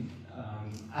weighting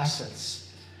assets.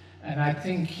 And I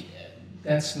think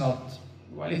that's not,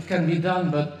 well, it can be done,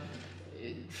 but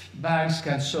banks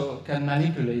can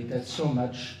manipulate that so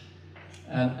much.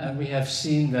 And we have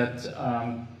seen that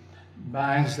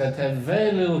banks that have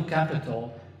very little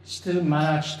capital still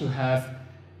manage to have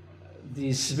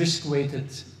these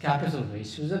risk-weighted capital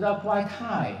ratios that are quite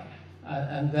high,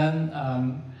 and then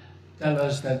tell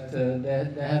us that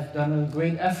they have done a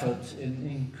great effort in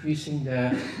increasing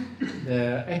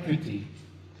their equity.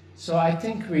 So I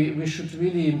think we should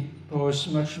really impose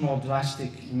much more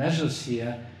drastic measures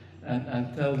here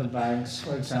and tell the banks,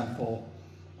 for example,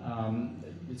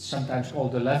 it's sometimes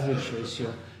called the leverage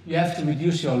ratio. You have to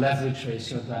reduce your leverage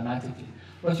ratio dramatically.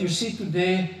 What you see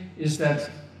today is that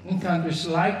in countries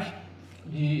like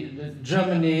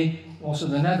Germany, also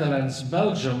the Netherlands,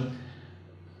 Belgium,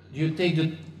 you take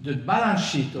the balance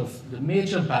sheet of the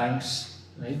major banks,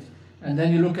 right, and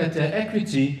then you look at their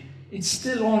equity, it's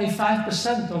still only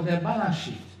 5% of their balance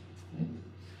sheet. Right?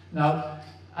 Now,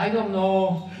 I don't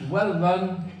know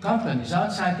well-run companies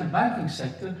outside the banking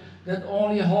sector that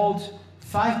only hold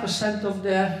 5% of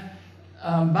their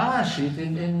balance sheet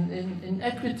in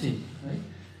equity. Right?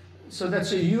 So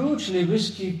that's a hugely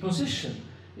risky position.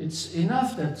 It's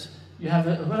enough that you have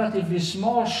a relatively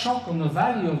small shock on the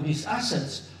value of these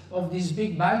assets of these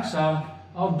big banks are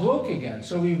broke again.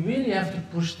 So we really have to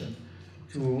push them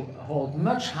to hold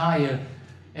much higher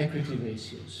equity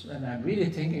ratios. And I'm really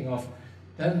thinking of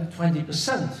 10,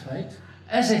 20%, right?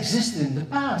 As existed in the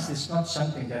past. It's not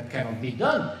something that cannot be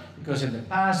done, because in the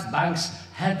past banks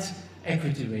had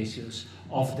equity ratios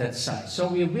of that size. So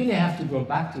we really have to go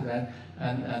back to that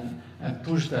and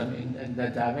push them in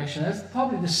that direction. That's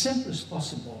probably the simplest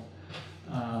possible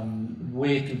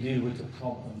way to deal with the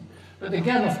problem. But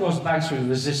again, of course, banks will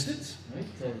resist it, right?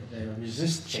 They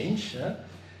resist change.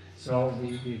 So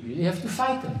we really have to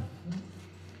fight them.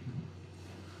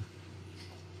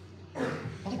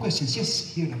 Other questions?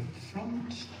 Yes, here in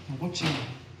front. I'm watching.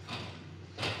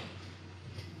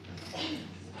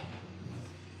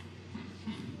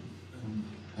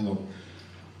 Hello.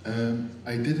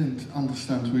 I didn't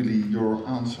understand really your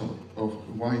answer of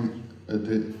why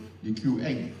the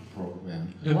QA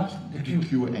program. The what? The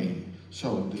QA.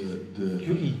 So the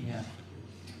QE, yeah.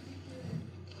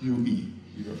 QE,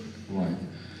 you're right.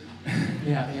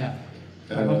 Yeah.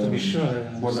 I want to be sure.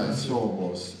 What I saw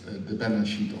was the balance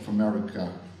sheet of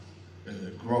America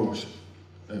grows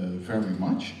very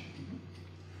much.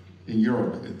 In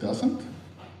Europe, it doesn't.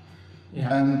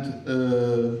 Yeah.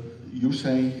 And you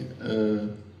say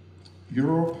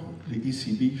Europe, the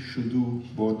ECB, should do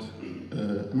what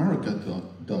America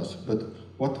does. But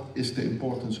what is the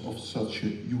importance of such a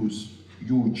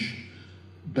huge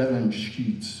balance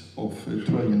sheets of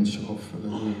trillions of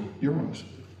euros?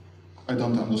 I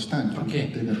don't understand. You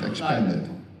didn't explain it.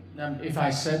 If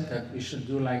I said that we should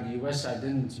do like the US, I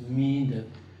didn't mean that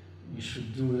we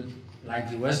should do it like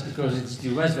the US because it's the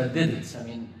US that did it. I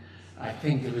mean, I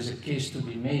think there is a case to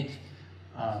be made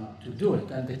to do it.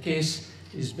 And the case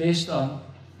is based on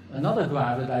another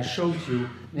graph that I showed you,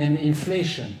 namely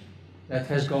inflation, that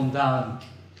has gone down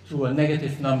to a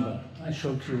negative number. I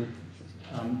showed you.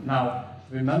 Now,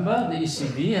 remember, the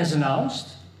ECB has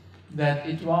announced that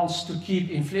it wants to keep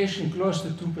inflation close to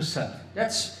 2%.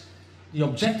 That's the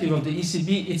objective of the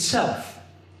ECB itself.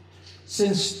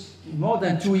 Since more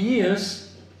than 2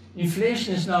 years,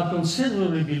 inflation is now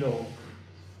considerably below.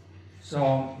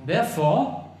 So,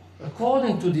 therefore,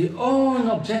 according to the own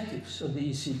objectives of the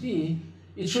ECB,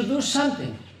 it should do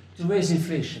something to raise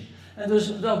inflation. And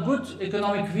there are good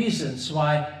economic reasons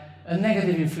why a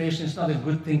negative inflation is not a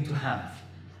good thing to have.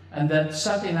 And that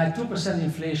something like 2%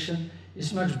 inflation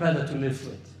is much better to live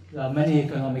with. There are many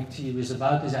economic theories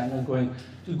about this. I'm not going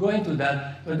to go into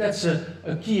that, but that's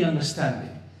a key understanding.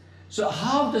 So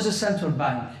how does a central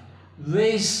bank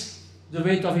raise the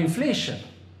rate of inflation?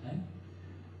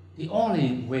 The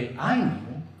only way I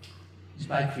know is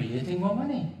by creating more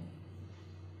money.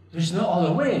 There's no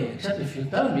other way, except if you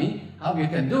tell me how you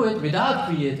can do it without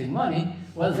creating money,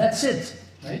 well, that's it,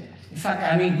 right? In fact,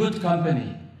 I'm in good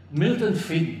company. Milton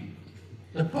Friedman,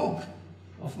 the Pope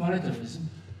of monetarism,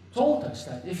 told us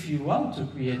that if you want to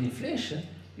create inflation,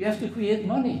 you have to create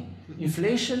money.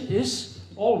 Inflation is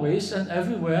always and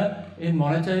everywhere a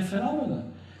monetary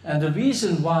phenomenon. And the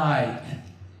reason why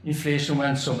inflation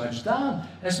went so much down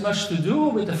has much to do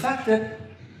with the fact that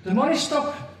the money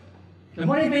stock, the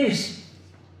money base,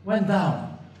 went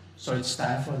down. So it's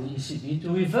time for the ECB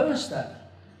to reverse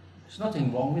that. There's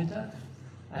nothing wrong with that.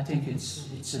 I think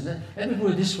let me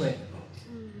put it this way.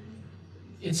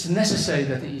 It's necessary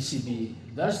that the ECB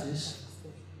does this.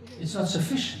 It's not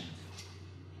sufficient.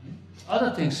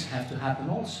 Other things have to happen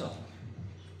also.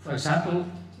 For example,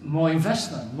 more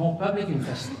investment, more public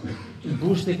investment to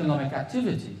boost economic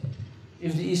activity.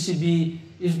 If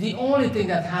the only thing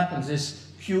that happens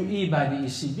is QE by the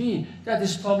ECB, that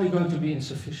is probably going to be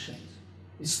insufficient.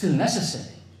 It's still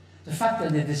necessary. The fact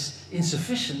that it is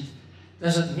insufficient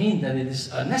doesn't mean that it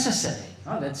is unnecessary.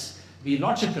 No, let's be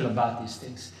logical about these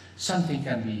things. Something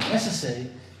can be necessary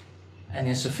and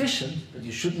insufficient, but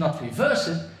you should not reverse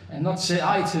it and not say,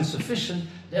 it's insufficient,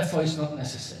 therefore it's not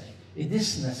necessary. It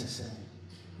is necessary.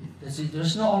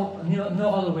 There's no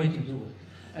other way to do it.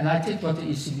 And I think what the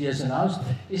ECB has announced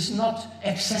is not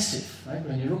excessive, right?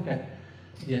 When you look at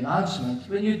the announcement,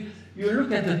 when you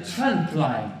look at the trend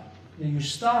line, then you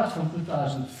start from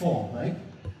 2004, right?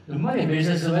 The money base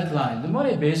is the red line. The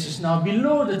money base is now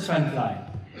below the trend line.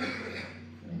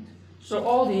 Right? So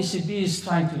all the ECB is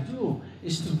trying to do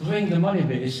is to bring the money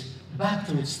base back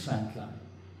to its trend line.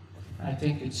 I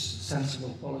think it's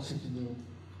sensible policy to do.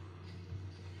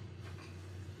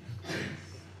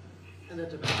 And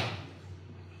at the back.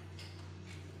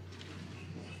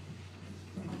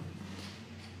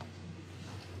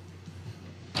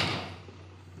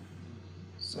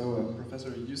 So,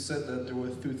 Professor, you said that there were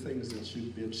two things that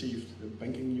should be achieved, the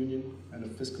banking union and a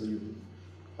fiscal union.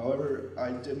 However,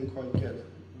 I didn't quite get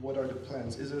what are the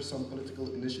plans. Is there some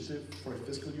political initiative for a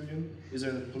fiscal union? Is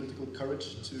there the political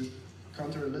courage to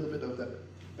counter a little bit of that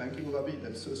banking lobby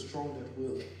that's so strong that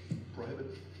will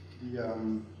prohibit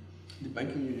the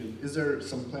banking union? Is there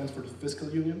some plans for the fiscal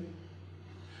union?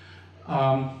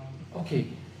 Okay,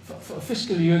 for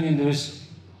fiscal union there is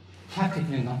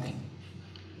practically nothing.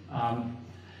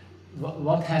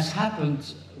 What has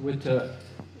happened with the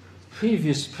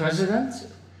previous president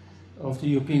of the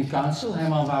European Council,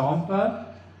 Herman Van Rompuy,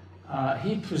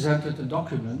 he presented a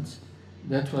document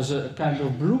that was a kind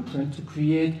of blueprint to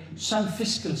create some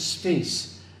fiscal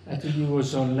space at the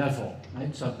Eurozone level,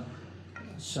 right?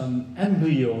 Some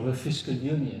embryo of a fiscal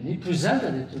union. He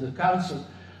presented it to the Council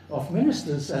of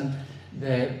Ministers and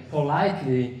they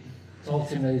politely told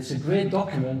him that it's a great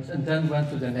document and then went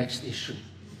to the next issue.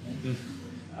 Right?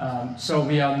 So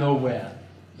we are nowhere.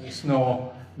 There's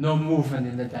no movement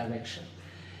in that direction.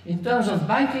 In terms of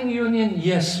banking union,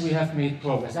 yes, we have made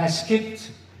progress. I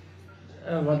skipped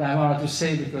what I wanted to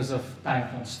say because of time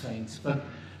constraints, but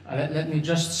let me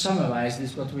just summarize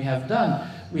this, what we have done.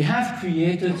 We have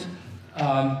created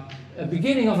a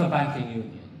beginning of a banking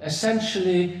union.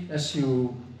 Essentially, as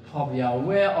you probably are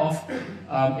aware of,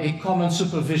 a common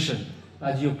supervision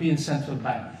by the European Central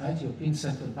Bank. Right? The European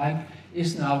Central Bank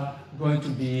is now going to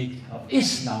be,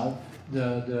 is now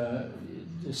the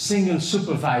single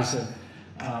supervisor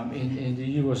in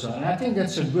the Eurozone. And I think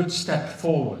that's a good step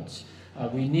forward.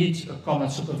 We need a common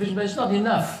supervision, but it's not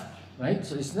enough, right?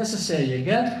 So it's necessary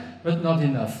again, but not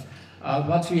enough.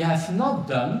 What we have not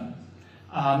done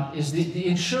is the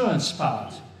insurance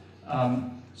part.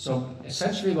 So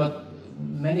essentially what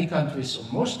many countries, or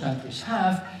most countries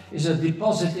have, is a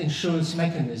deposit insurance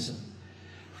mechanism.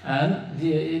 And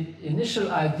the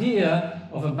initial idea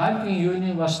of a banking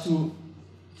union was to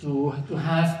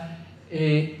have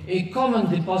a common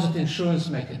deposit insurance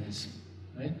mechanism,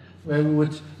 right? Where we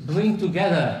would bring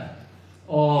together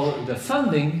all the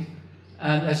funding,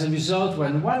 and as a result,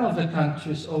 when one of the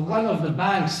countries or one of the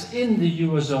banks in the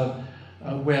Eurozone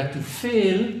were to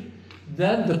fail,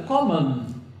 then the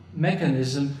common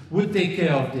mechanism would take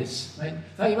care of this, right?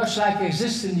 Very much like it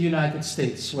exists in the United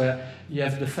States, where you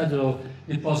have the Federal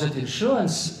Deposit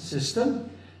Insurance System,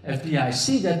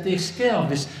 FDIC, that takes care of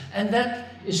this. And that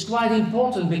is quite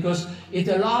important because it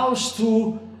allows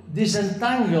to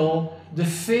disentangle the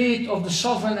fate of the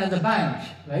sovereign and the bank,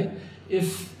 right?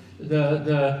 If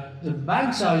the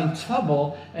banks are in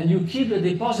trouble and you keep the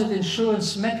deposit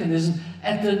insurance mechanism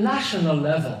at the national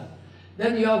level,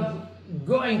 then you are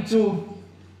going to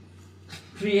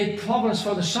create problems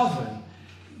for the sovereign.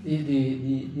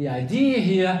 The idea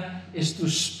here is to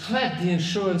spread the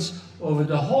insurance over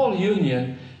the whole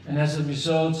union, and as a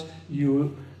result,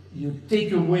 you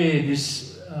take away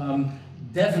this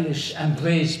devilish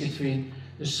embrace between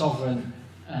the sovereign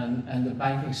and the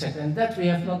banking sector, and that we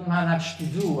have not managed to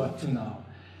do up to now.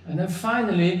 And then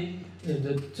finally,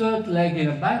 the third leg in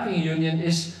a banking union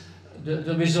is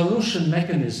the resolution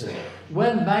mechanism.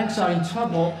 When banks are in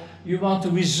trouble, you want to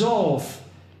resolve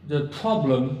the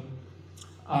problem,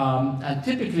 and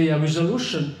typically a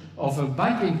resolution of a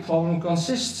banking problem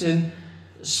consists in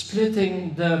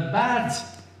splitting the bad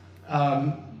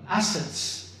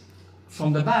assets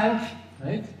from the bank,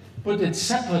 right? Put it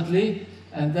separately,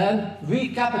 and then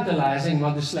recapitalizing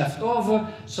what is left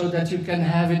over so that you can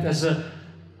have it as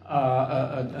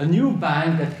a new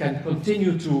bank that can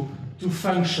continue to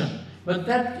function. But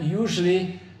that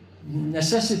usually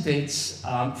necessitates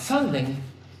funding,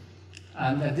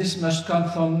 and this must come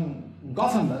from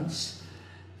governments.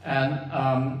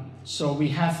 And so we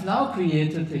have now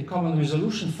created a common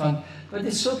resolution fund, but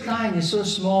it's so tiny, so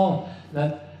small,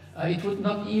 that it would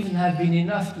not even have been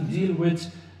enough to deal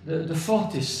with the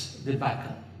Fortis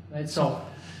debacle. Right? So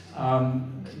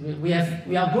we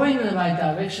are going in the right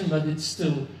direction, but it's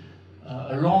still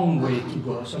a long way to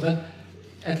go. So, but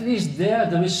at least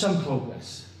there is some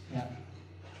progress. Yeah.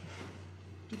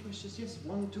 Two questions, yes,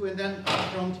 1, 2, and then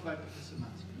prompt by Professor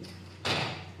Muysken.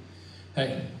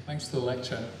 Hey, thanks for the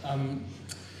lecture.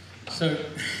 So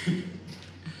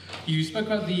you spoke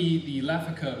about the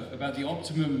Laffer curve, about the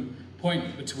optimum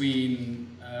point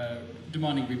between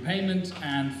demanding repayment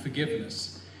and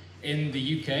forgiveness. In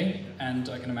the UK, and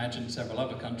I can imagine several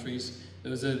other countries,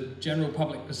 there was a general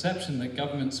public perception that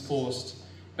governments forced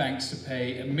banks to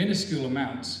pay a minuscule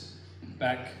amount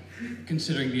back,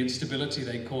 considering the instability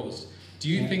they caused. Do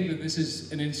you think that this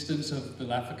is an instance of the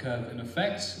Laffer curve in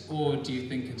effect, or do you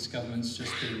think it's governments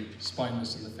just being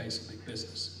spineless in the face of big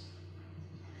business?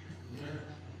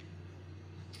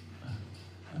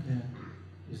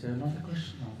 Is there another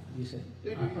question? No, you said.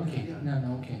 Okay.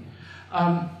 No, okay.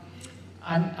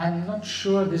 I'm not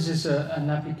sure this is an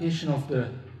application of the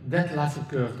debt Laffer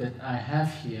curve that I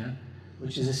have here,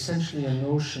 which is essentially a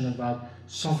notion about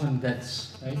sovereign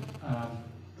debts, right?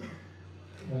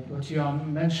 What you are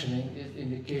mentioning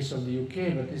in the case of the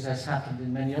UK, but this has happened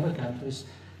in many other countries,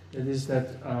 that is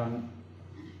that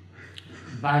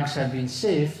banks have been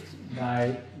saved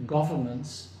by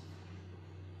governments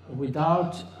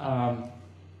without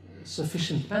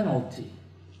sufficient penalty,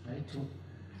 right,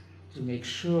 to make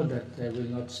sure that they will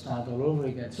not start all over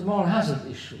again. It's a moral hazard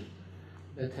issue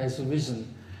that has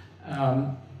arisen,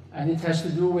 and it has to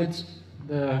do with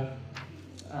the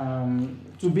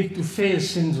too big to fail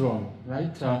syndrome,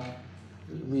 right?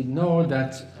 We know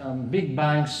that big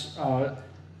banks are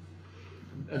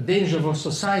a danger for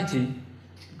society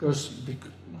because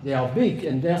they are big,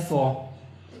 and therefore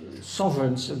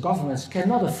sovereigns, governments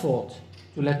cannot afford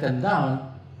to let them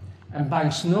down, and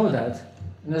banks know that,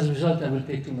 and as a result they will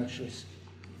take too much risk.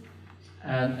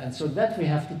 And so that we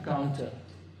have to counter.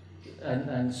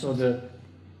 And so the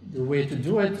way to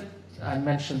do it, I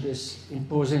mentioned, is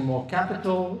imposing more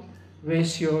capital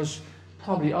ratios,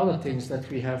 probably other things that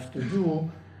we have to do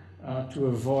to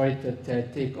avoid that they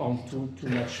take on too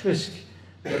much risk.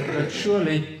 But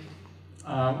surely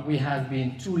we have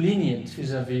been too lenient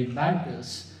vis-à-vis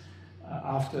bankers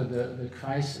after the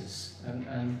crisis,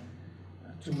 and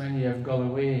too many have gone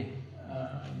away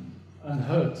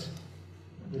unhurt,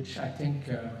 which I think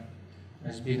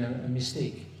has been a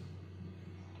mistake.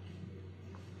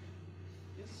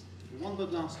 Yes, one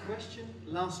but last question.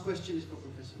 Last question is for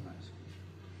Professor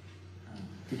Muysken.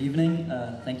 Good evening,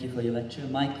 thank you for your lecture.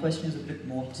 My question is a bit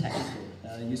more technical.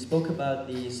 You spoke about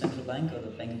the central bank, or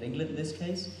the Bank of England in this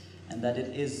case, and that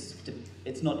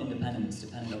it's not independent, it's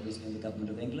dependent obviously on the government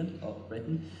of England, or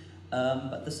Britain.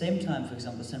 But at the same time, for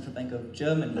example, the Central Bank of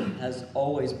Germany has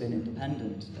always been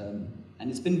independent, and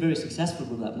it's been very successful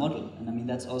with that model, and I mean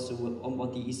that's also on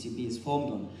what the ECB is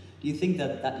formed on. Do you think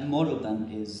that that model then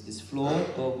is flawed,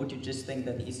 or would you just think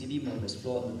that the ECB model is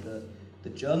flawed and that the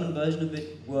German version of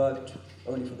it worked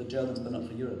only for the Germans but not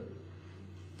for Europe?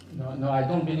 No, I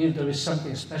don't believe there is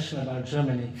something special about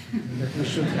Germany, that we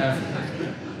should have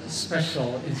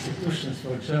special institutions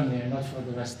for Germany and not for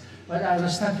the rest. But I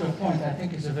understand your point. I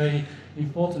think it's a very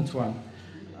important one.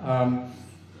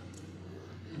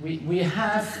 We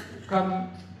have come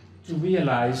to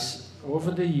realize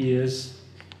over the years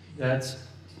that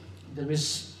there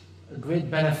is a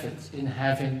great benefit in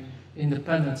having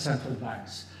independent central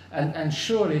banks. And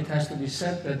surely it has to be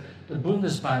said that the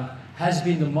Bundesbank has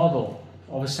been the model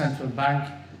of a central bank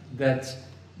that,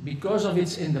 because of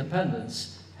its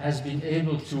independence, has been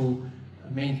able to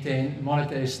maintain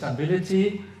monetary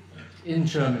stability in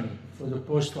Germany for the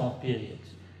post-war period.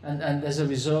 And as a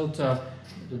result, the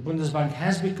Bundesbank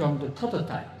has become the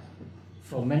prototype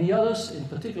for many others, in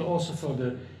particular also for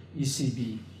the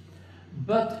ECB.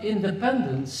 But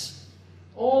independence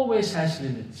always has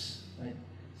limits. Right?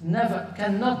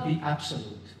 Cannot be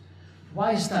absolute.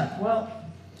 Why is that? Well,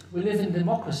 we live in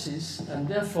democracies, and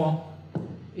therefore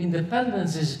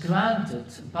independence is granted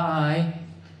by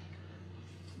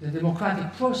the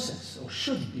democratic process, or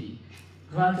should be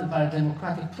granted by the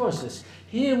democratic process.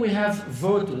 Here we have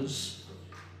voters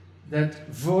that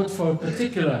vote for a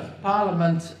particular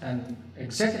parliament and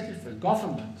executive, a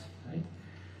government. Right?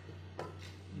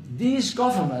 These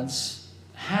governments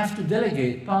have to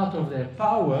delegate part of their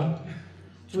power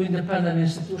to independent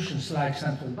institutions like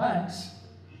central banks,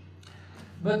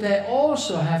 but they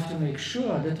also have to make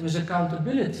sure that there is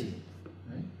accountability,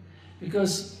 right?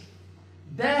 Because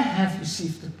they have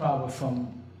received the power from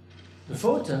the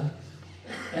voter,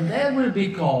 and they will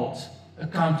be called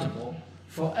accountable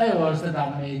for errors that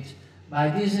are made by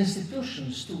these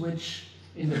institutions to which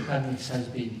independence has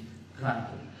been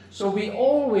granted. So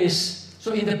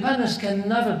independence can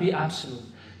never be absolute.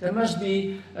 There must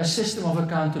be a system of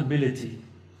accountability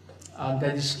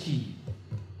that is key.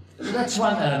 So that's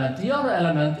one element. The other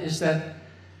element is that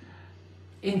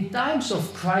in times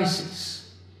of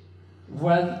crisis,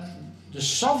 when the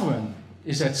sovereign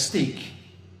is at stake,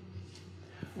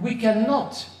 we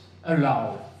cannot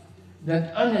allow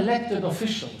that unelected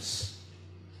officials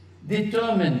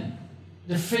determine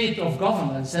the fate of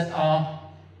governments that are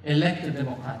elected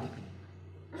democratically.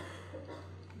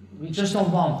 We just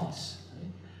don't want this.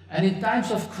 Right? And in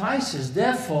times of crisis,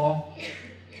 therefore,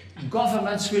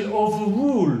 governments will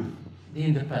overrule the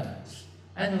independence,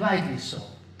 and rightly so.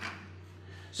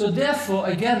 So therefore,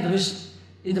 again,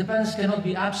 independence cannot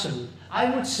be absolute. I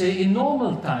would say in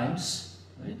normal times,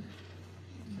 right,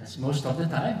 that's most of the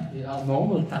time, in our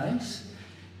normal times,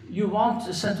 you want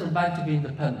a central bank to be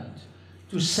independent,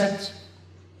 to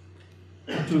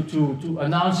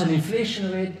announce an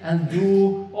inflation rate and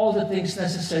do all the things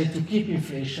necessary to keep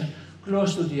inflation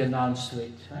close to the announced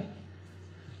rate, right?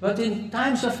 But in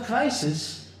times of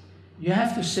crisis, you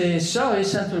have to say, sorry,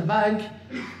 central bank,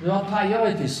 there are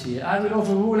priorities here. I will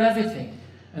overrule everything,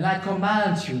 and I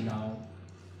command you now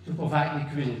to provide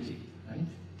liquidity,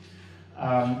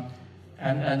 right?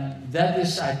 And that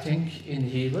is, I think,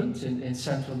 inherent in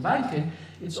central banking.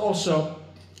 It's also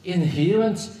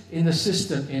inherent in the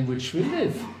system in which we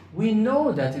live. We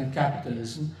know that in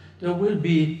capitalism there will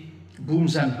be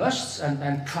booms and busts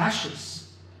and crashes,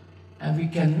 and we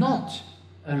cannot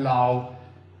allow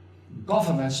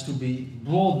governments to be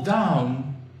brought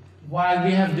down while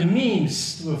we have the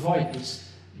means to avoid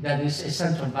this. That is a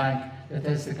central bank that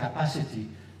has the capacity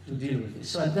to deal with this.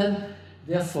 So then,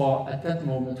 therefore, at that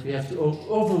moment, we have to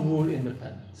overrule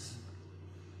independence.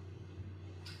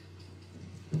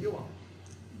 Joan.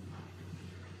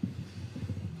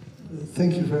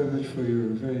 Thank you very much for your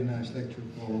very nice lecture,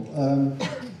 Paul.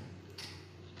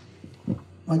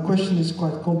 My question is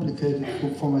quite complicated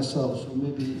for myself, so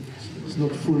maybe it's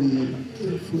not fully...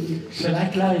 Shall I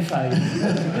clarify?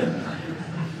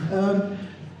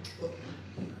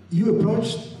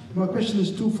 My question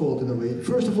is twofold in a way.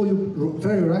 First of all, you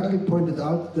very rightly pointed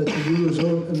out that the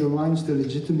Eurozone undermines the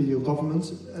legitimacy of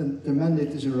governments and their mandate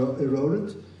is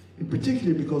eroded, in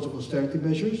particular because of austerity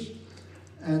measures.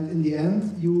 And in the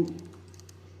end, you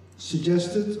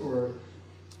suggested or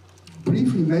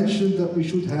briefly mentioned that we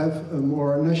should have a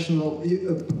more national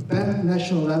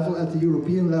level at the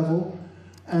European level.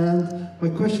 And my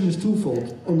question is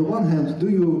twofold. On the one hand, do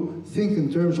you think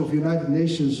in terms of United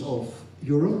Nations of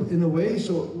Europe in a way?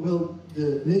 So will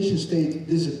the nation state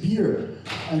disappear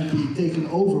and be taken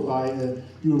over by a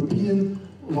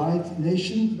European-wide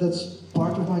nation? That's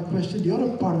part of my question. The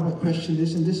other part of my question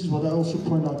is, and this is what I also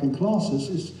point out in classes,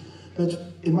 is that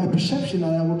in my perception,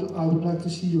 and I would like to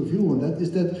see your view on that,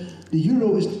 is that the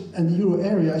euro and the euro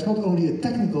area is not only a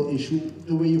technical issue,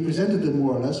 the way you presented it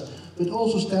more or less, but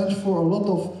also stands for a lot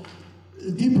of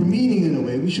deeper meaning in a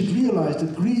way. We should realize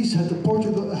that Greece had the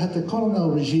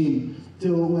colonial regime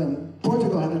till when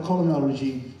Portugal had a colonial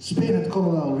regime, Spain had a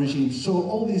colonial regime. So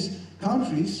all these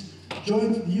countries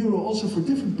joined the euro also for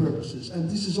different purposes. And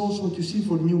this is also what you see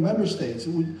for new member states,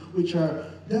 which are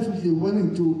definitely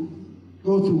willing to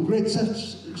go through great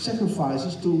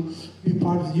sacrifices to be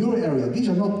part of the euro area. These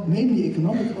are not mainly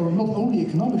economic, or not only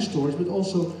economic stories, but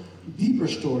also deeper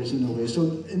stories in a way.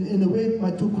 So in a way,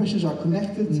 my two questions are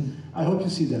connected. I hope you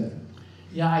see that.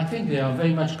 Yeah, I think they are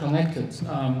very much connected.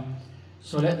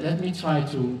 So let me try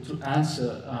to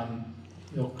answer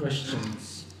your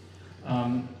questions.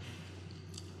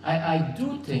 I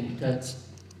do think that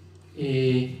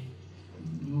a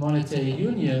monetary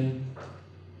union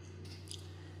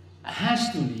has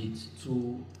to lead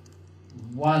to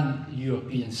one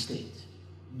European state.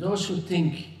 Those who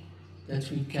think that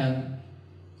we can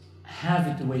have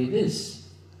it the way it is,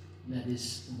 that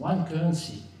is one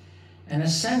currency, and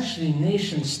essentially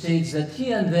nation states that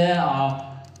here and there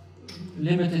are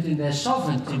limited in their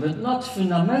sovereignty, but not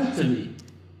fundamentally,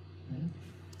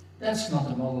 that's not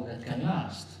a model that can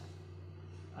last.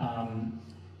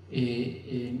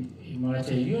 A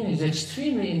monetary union is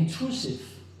extremely intrusive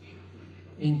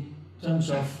in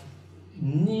terms of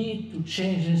need to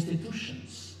change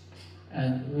institutions,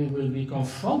 and we will be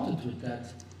confronted with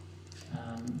that.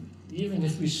 Even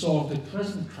if we solve the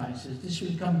present crisis, this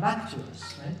will come back to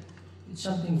us, right? It's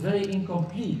something very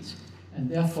incomplete, and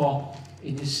therefore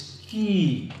it is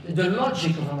key. The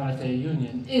logic of a monetary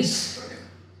union is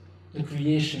the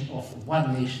creation of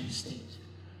one nation state.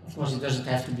 Of course, it doesn't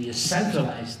have to be a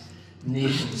centralized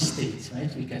nation state,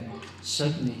 right? We can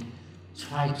certainly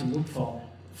try to look for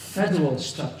federal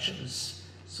structures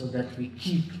so that we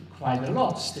keep quite a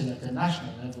lot still at the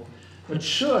national level. But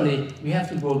surely we have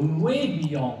to go way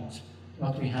beyond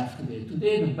what we have today.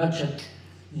 Today the budget,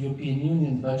 the European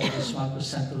Union budget is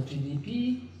 1% of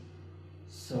GDP.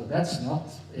 So that's not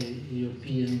a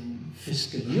European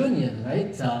fiscal union,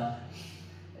 right?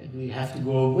 We have to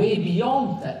go way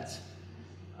beyond that.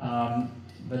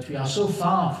 But we are so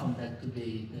far from that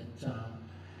today that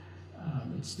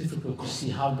it's difficult to see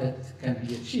how that can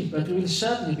be achieved. But we will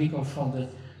certainly be confronted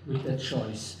with that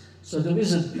choice. So there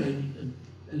is a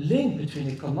link between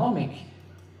economic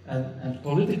and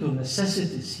political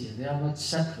necessities here. They are not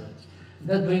separate.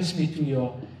 That brings me to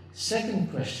your second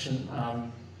question.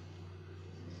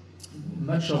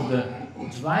 Much of the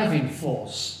driving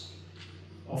force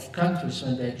of countries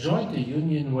when they joined the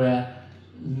Union were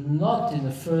not in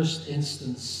the first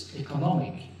instance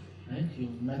economic. Right? You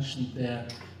mentioned there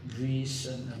Greece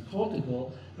and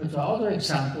Portugal, but there are other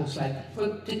examples like,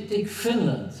 well, take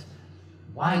Finland.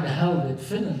 Why the hell did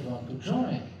Finland want to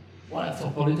join? Well,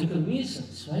 for political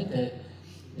reasons, right? They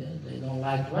don't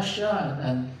like Russia,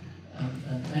 and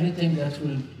anything that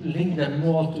will link them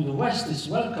more to the West is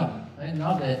welcome. Right?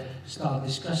 Now they start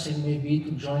discussing maybe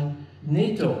to join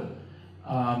NATO.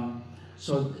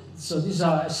 So these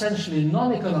are essentially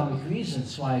non-economic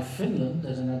reasons why Finland,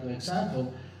 as another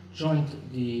example, joined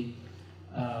the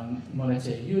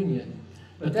monetary union.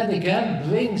 But that again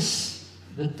brings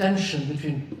the tension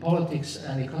between politics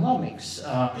and economics.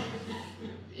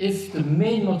 If the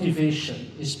main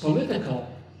motivation is political,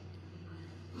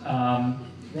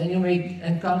 then you may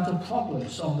encounter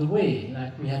problems on the way,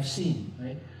 like we have seen,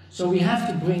 right? So we have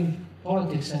to bring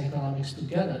politics and economics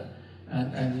together,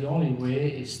 and the only way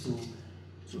is to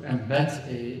embed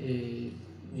a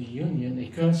union, a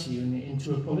currency union,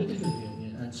 into a political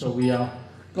union. And so we are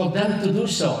condemned to do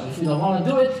so. If we don't want to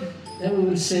do it, then we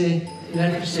will say, we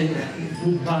have to say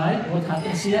goodbye. What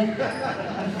happens here?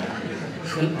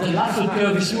 The laughter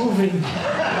curve is moving.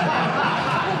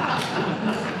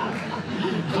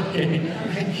 Okay,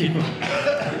 thank you.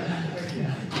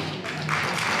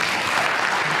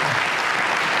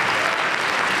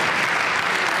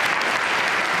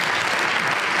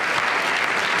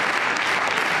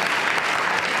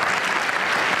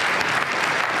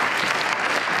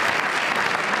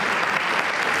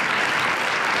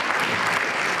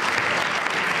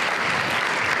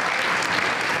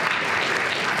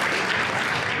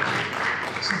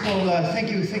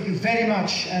 Thank you very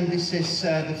much. And this is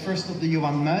the first of the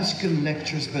Joan Muysken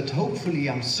lectures, but hopefully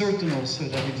I'm certain also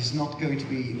that it is not going to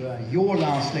be your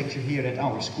last lecture here at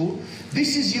our school.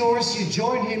 This is yours. You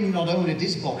join him not only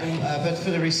this bottle, but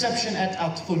for the reception at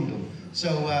Ad Fundum. So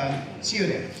see you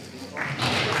there.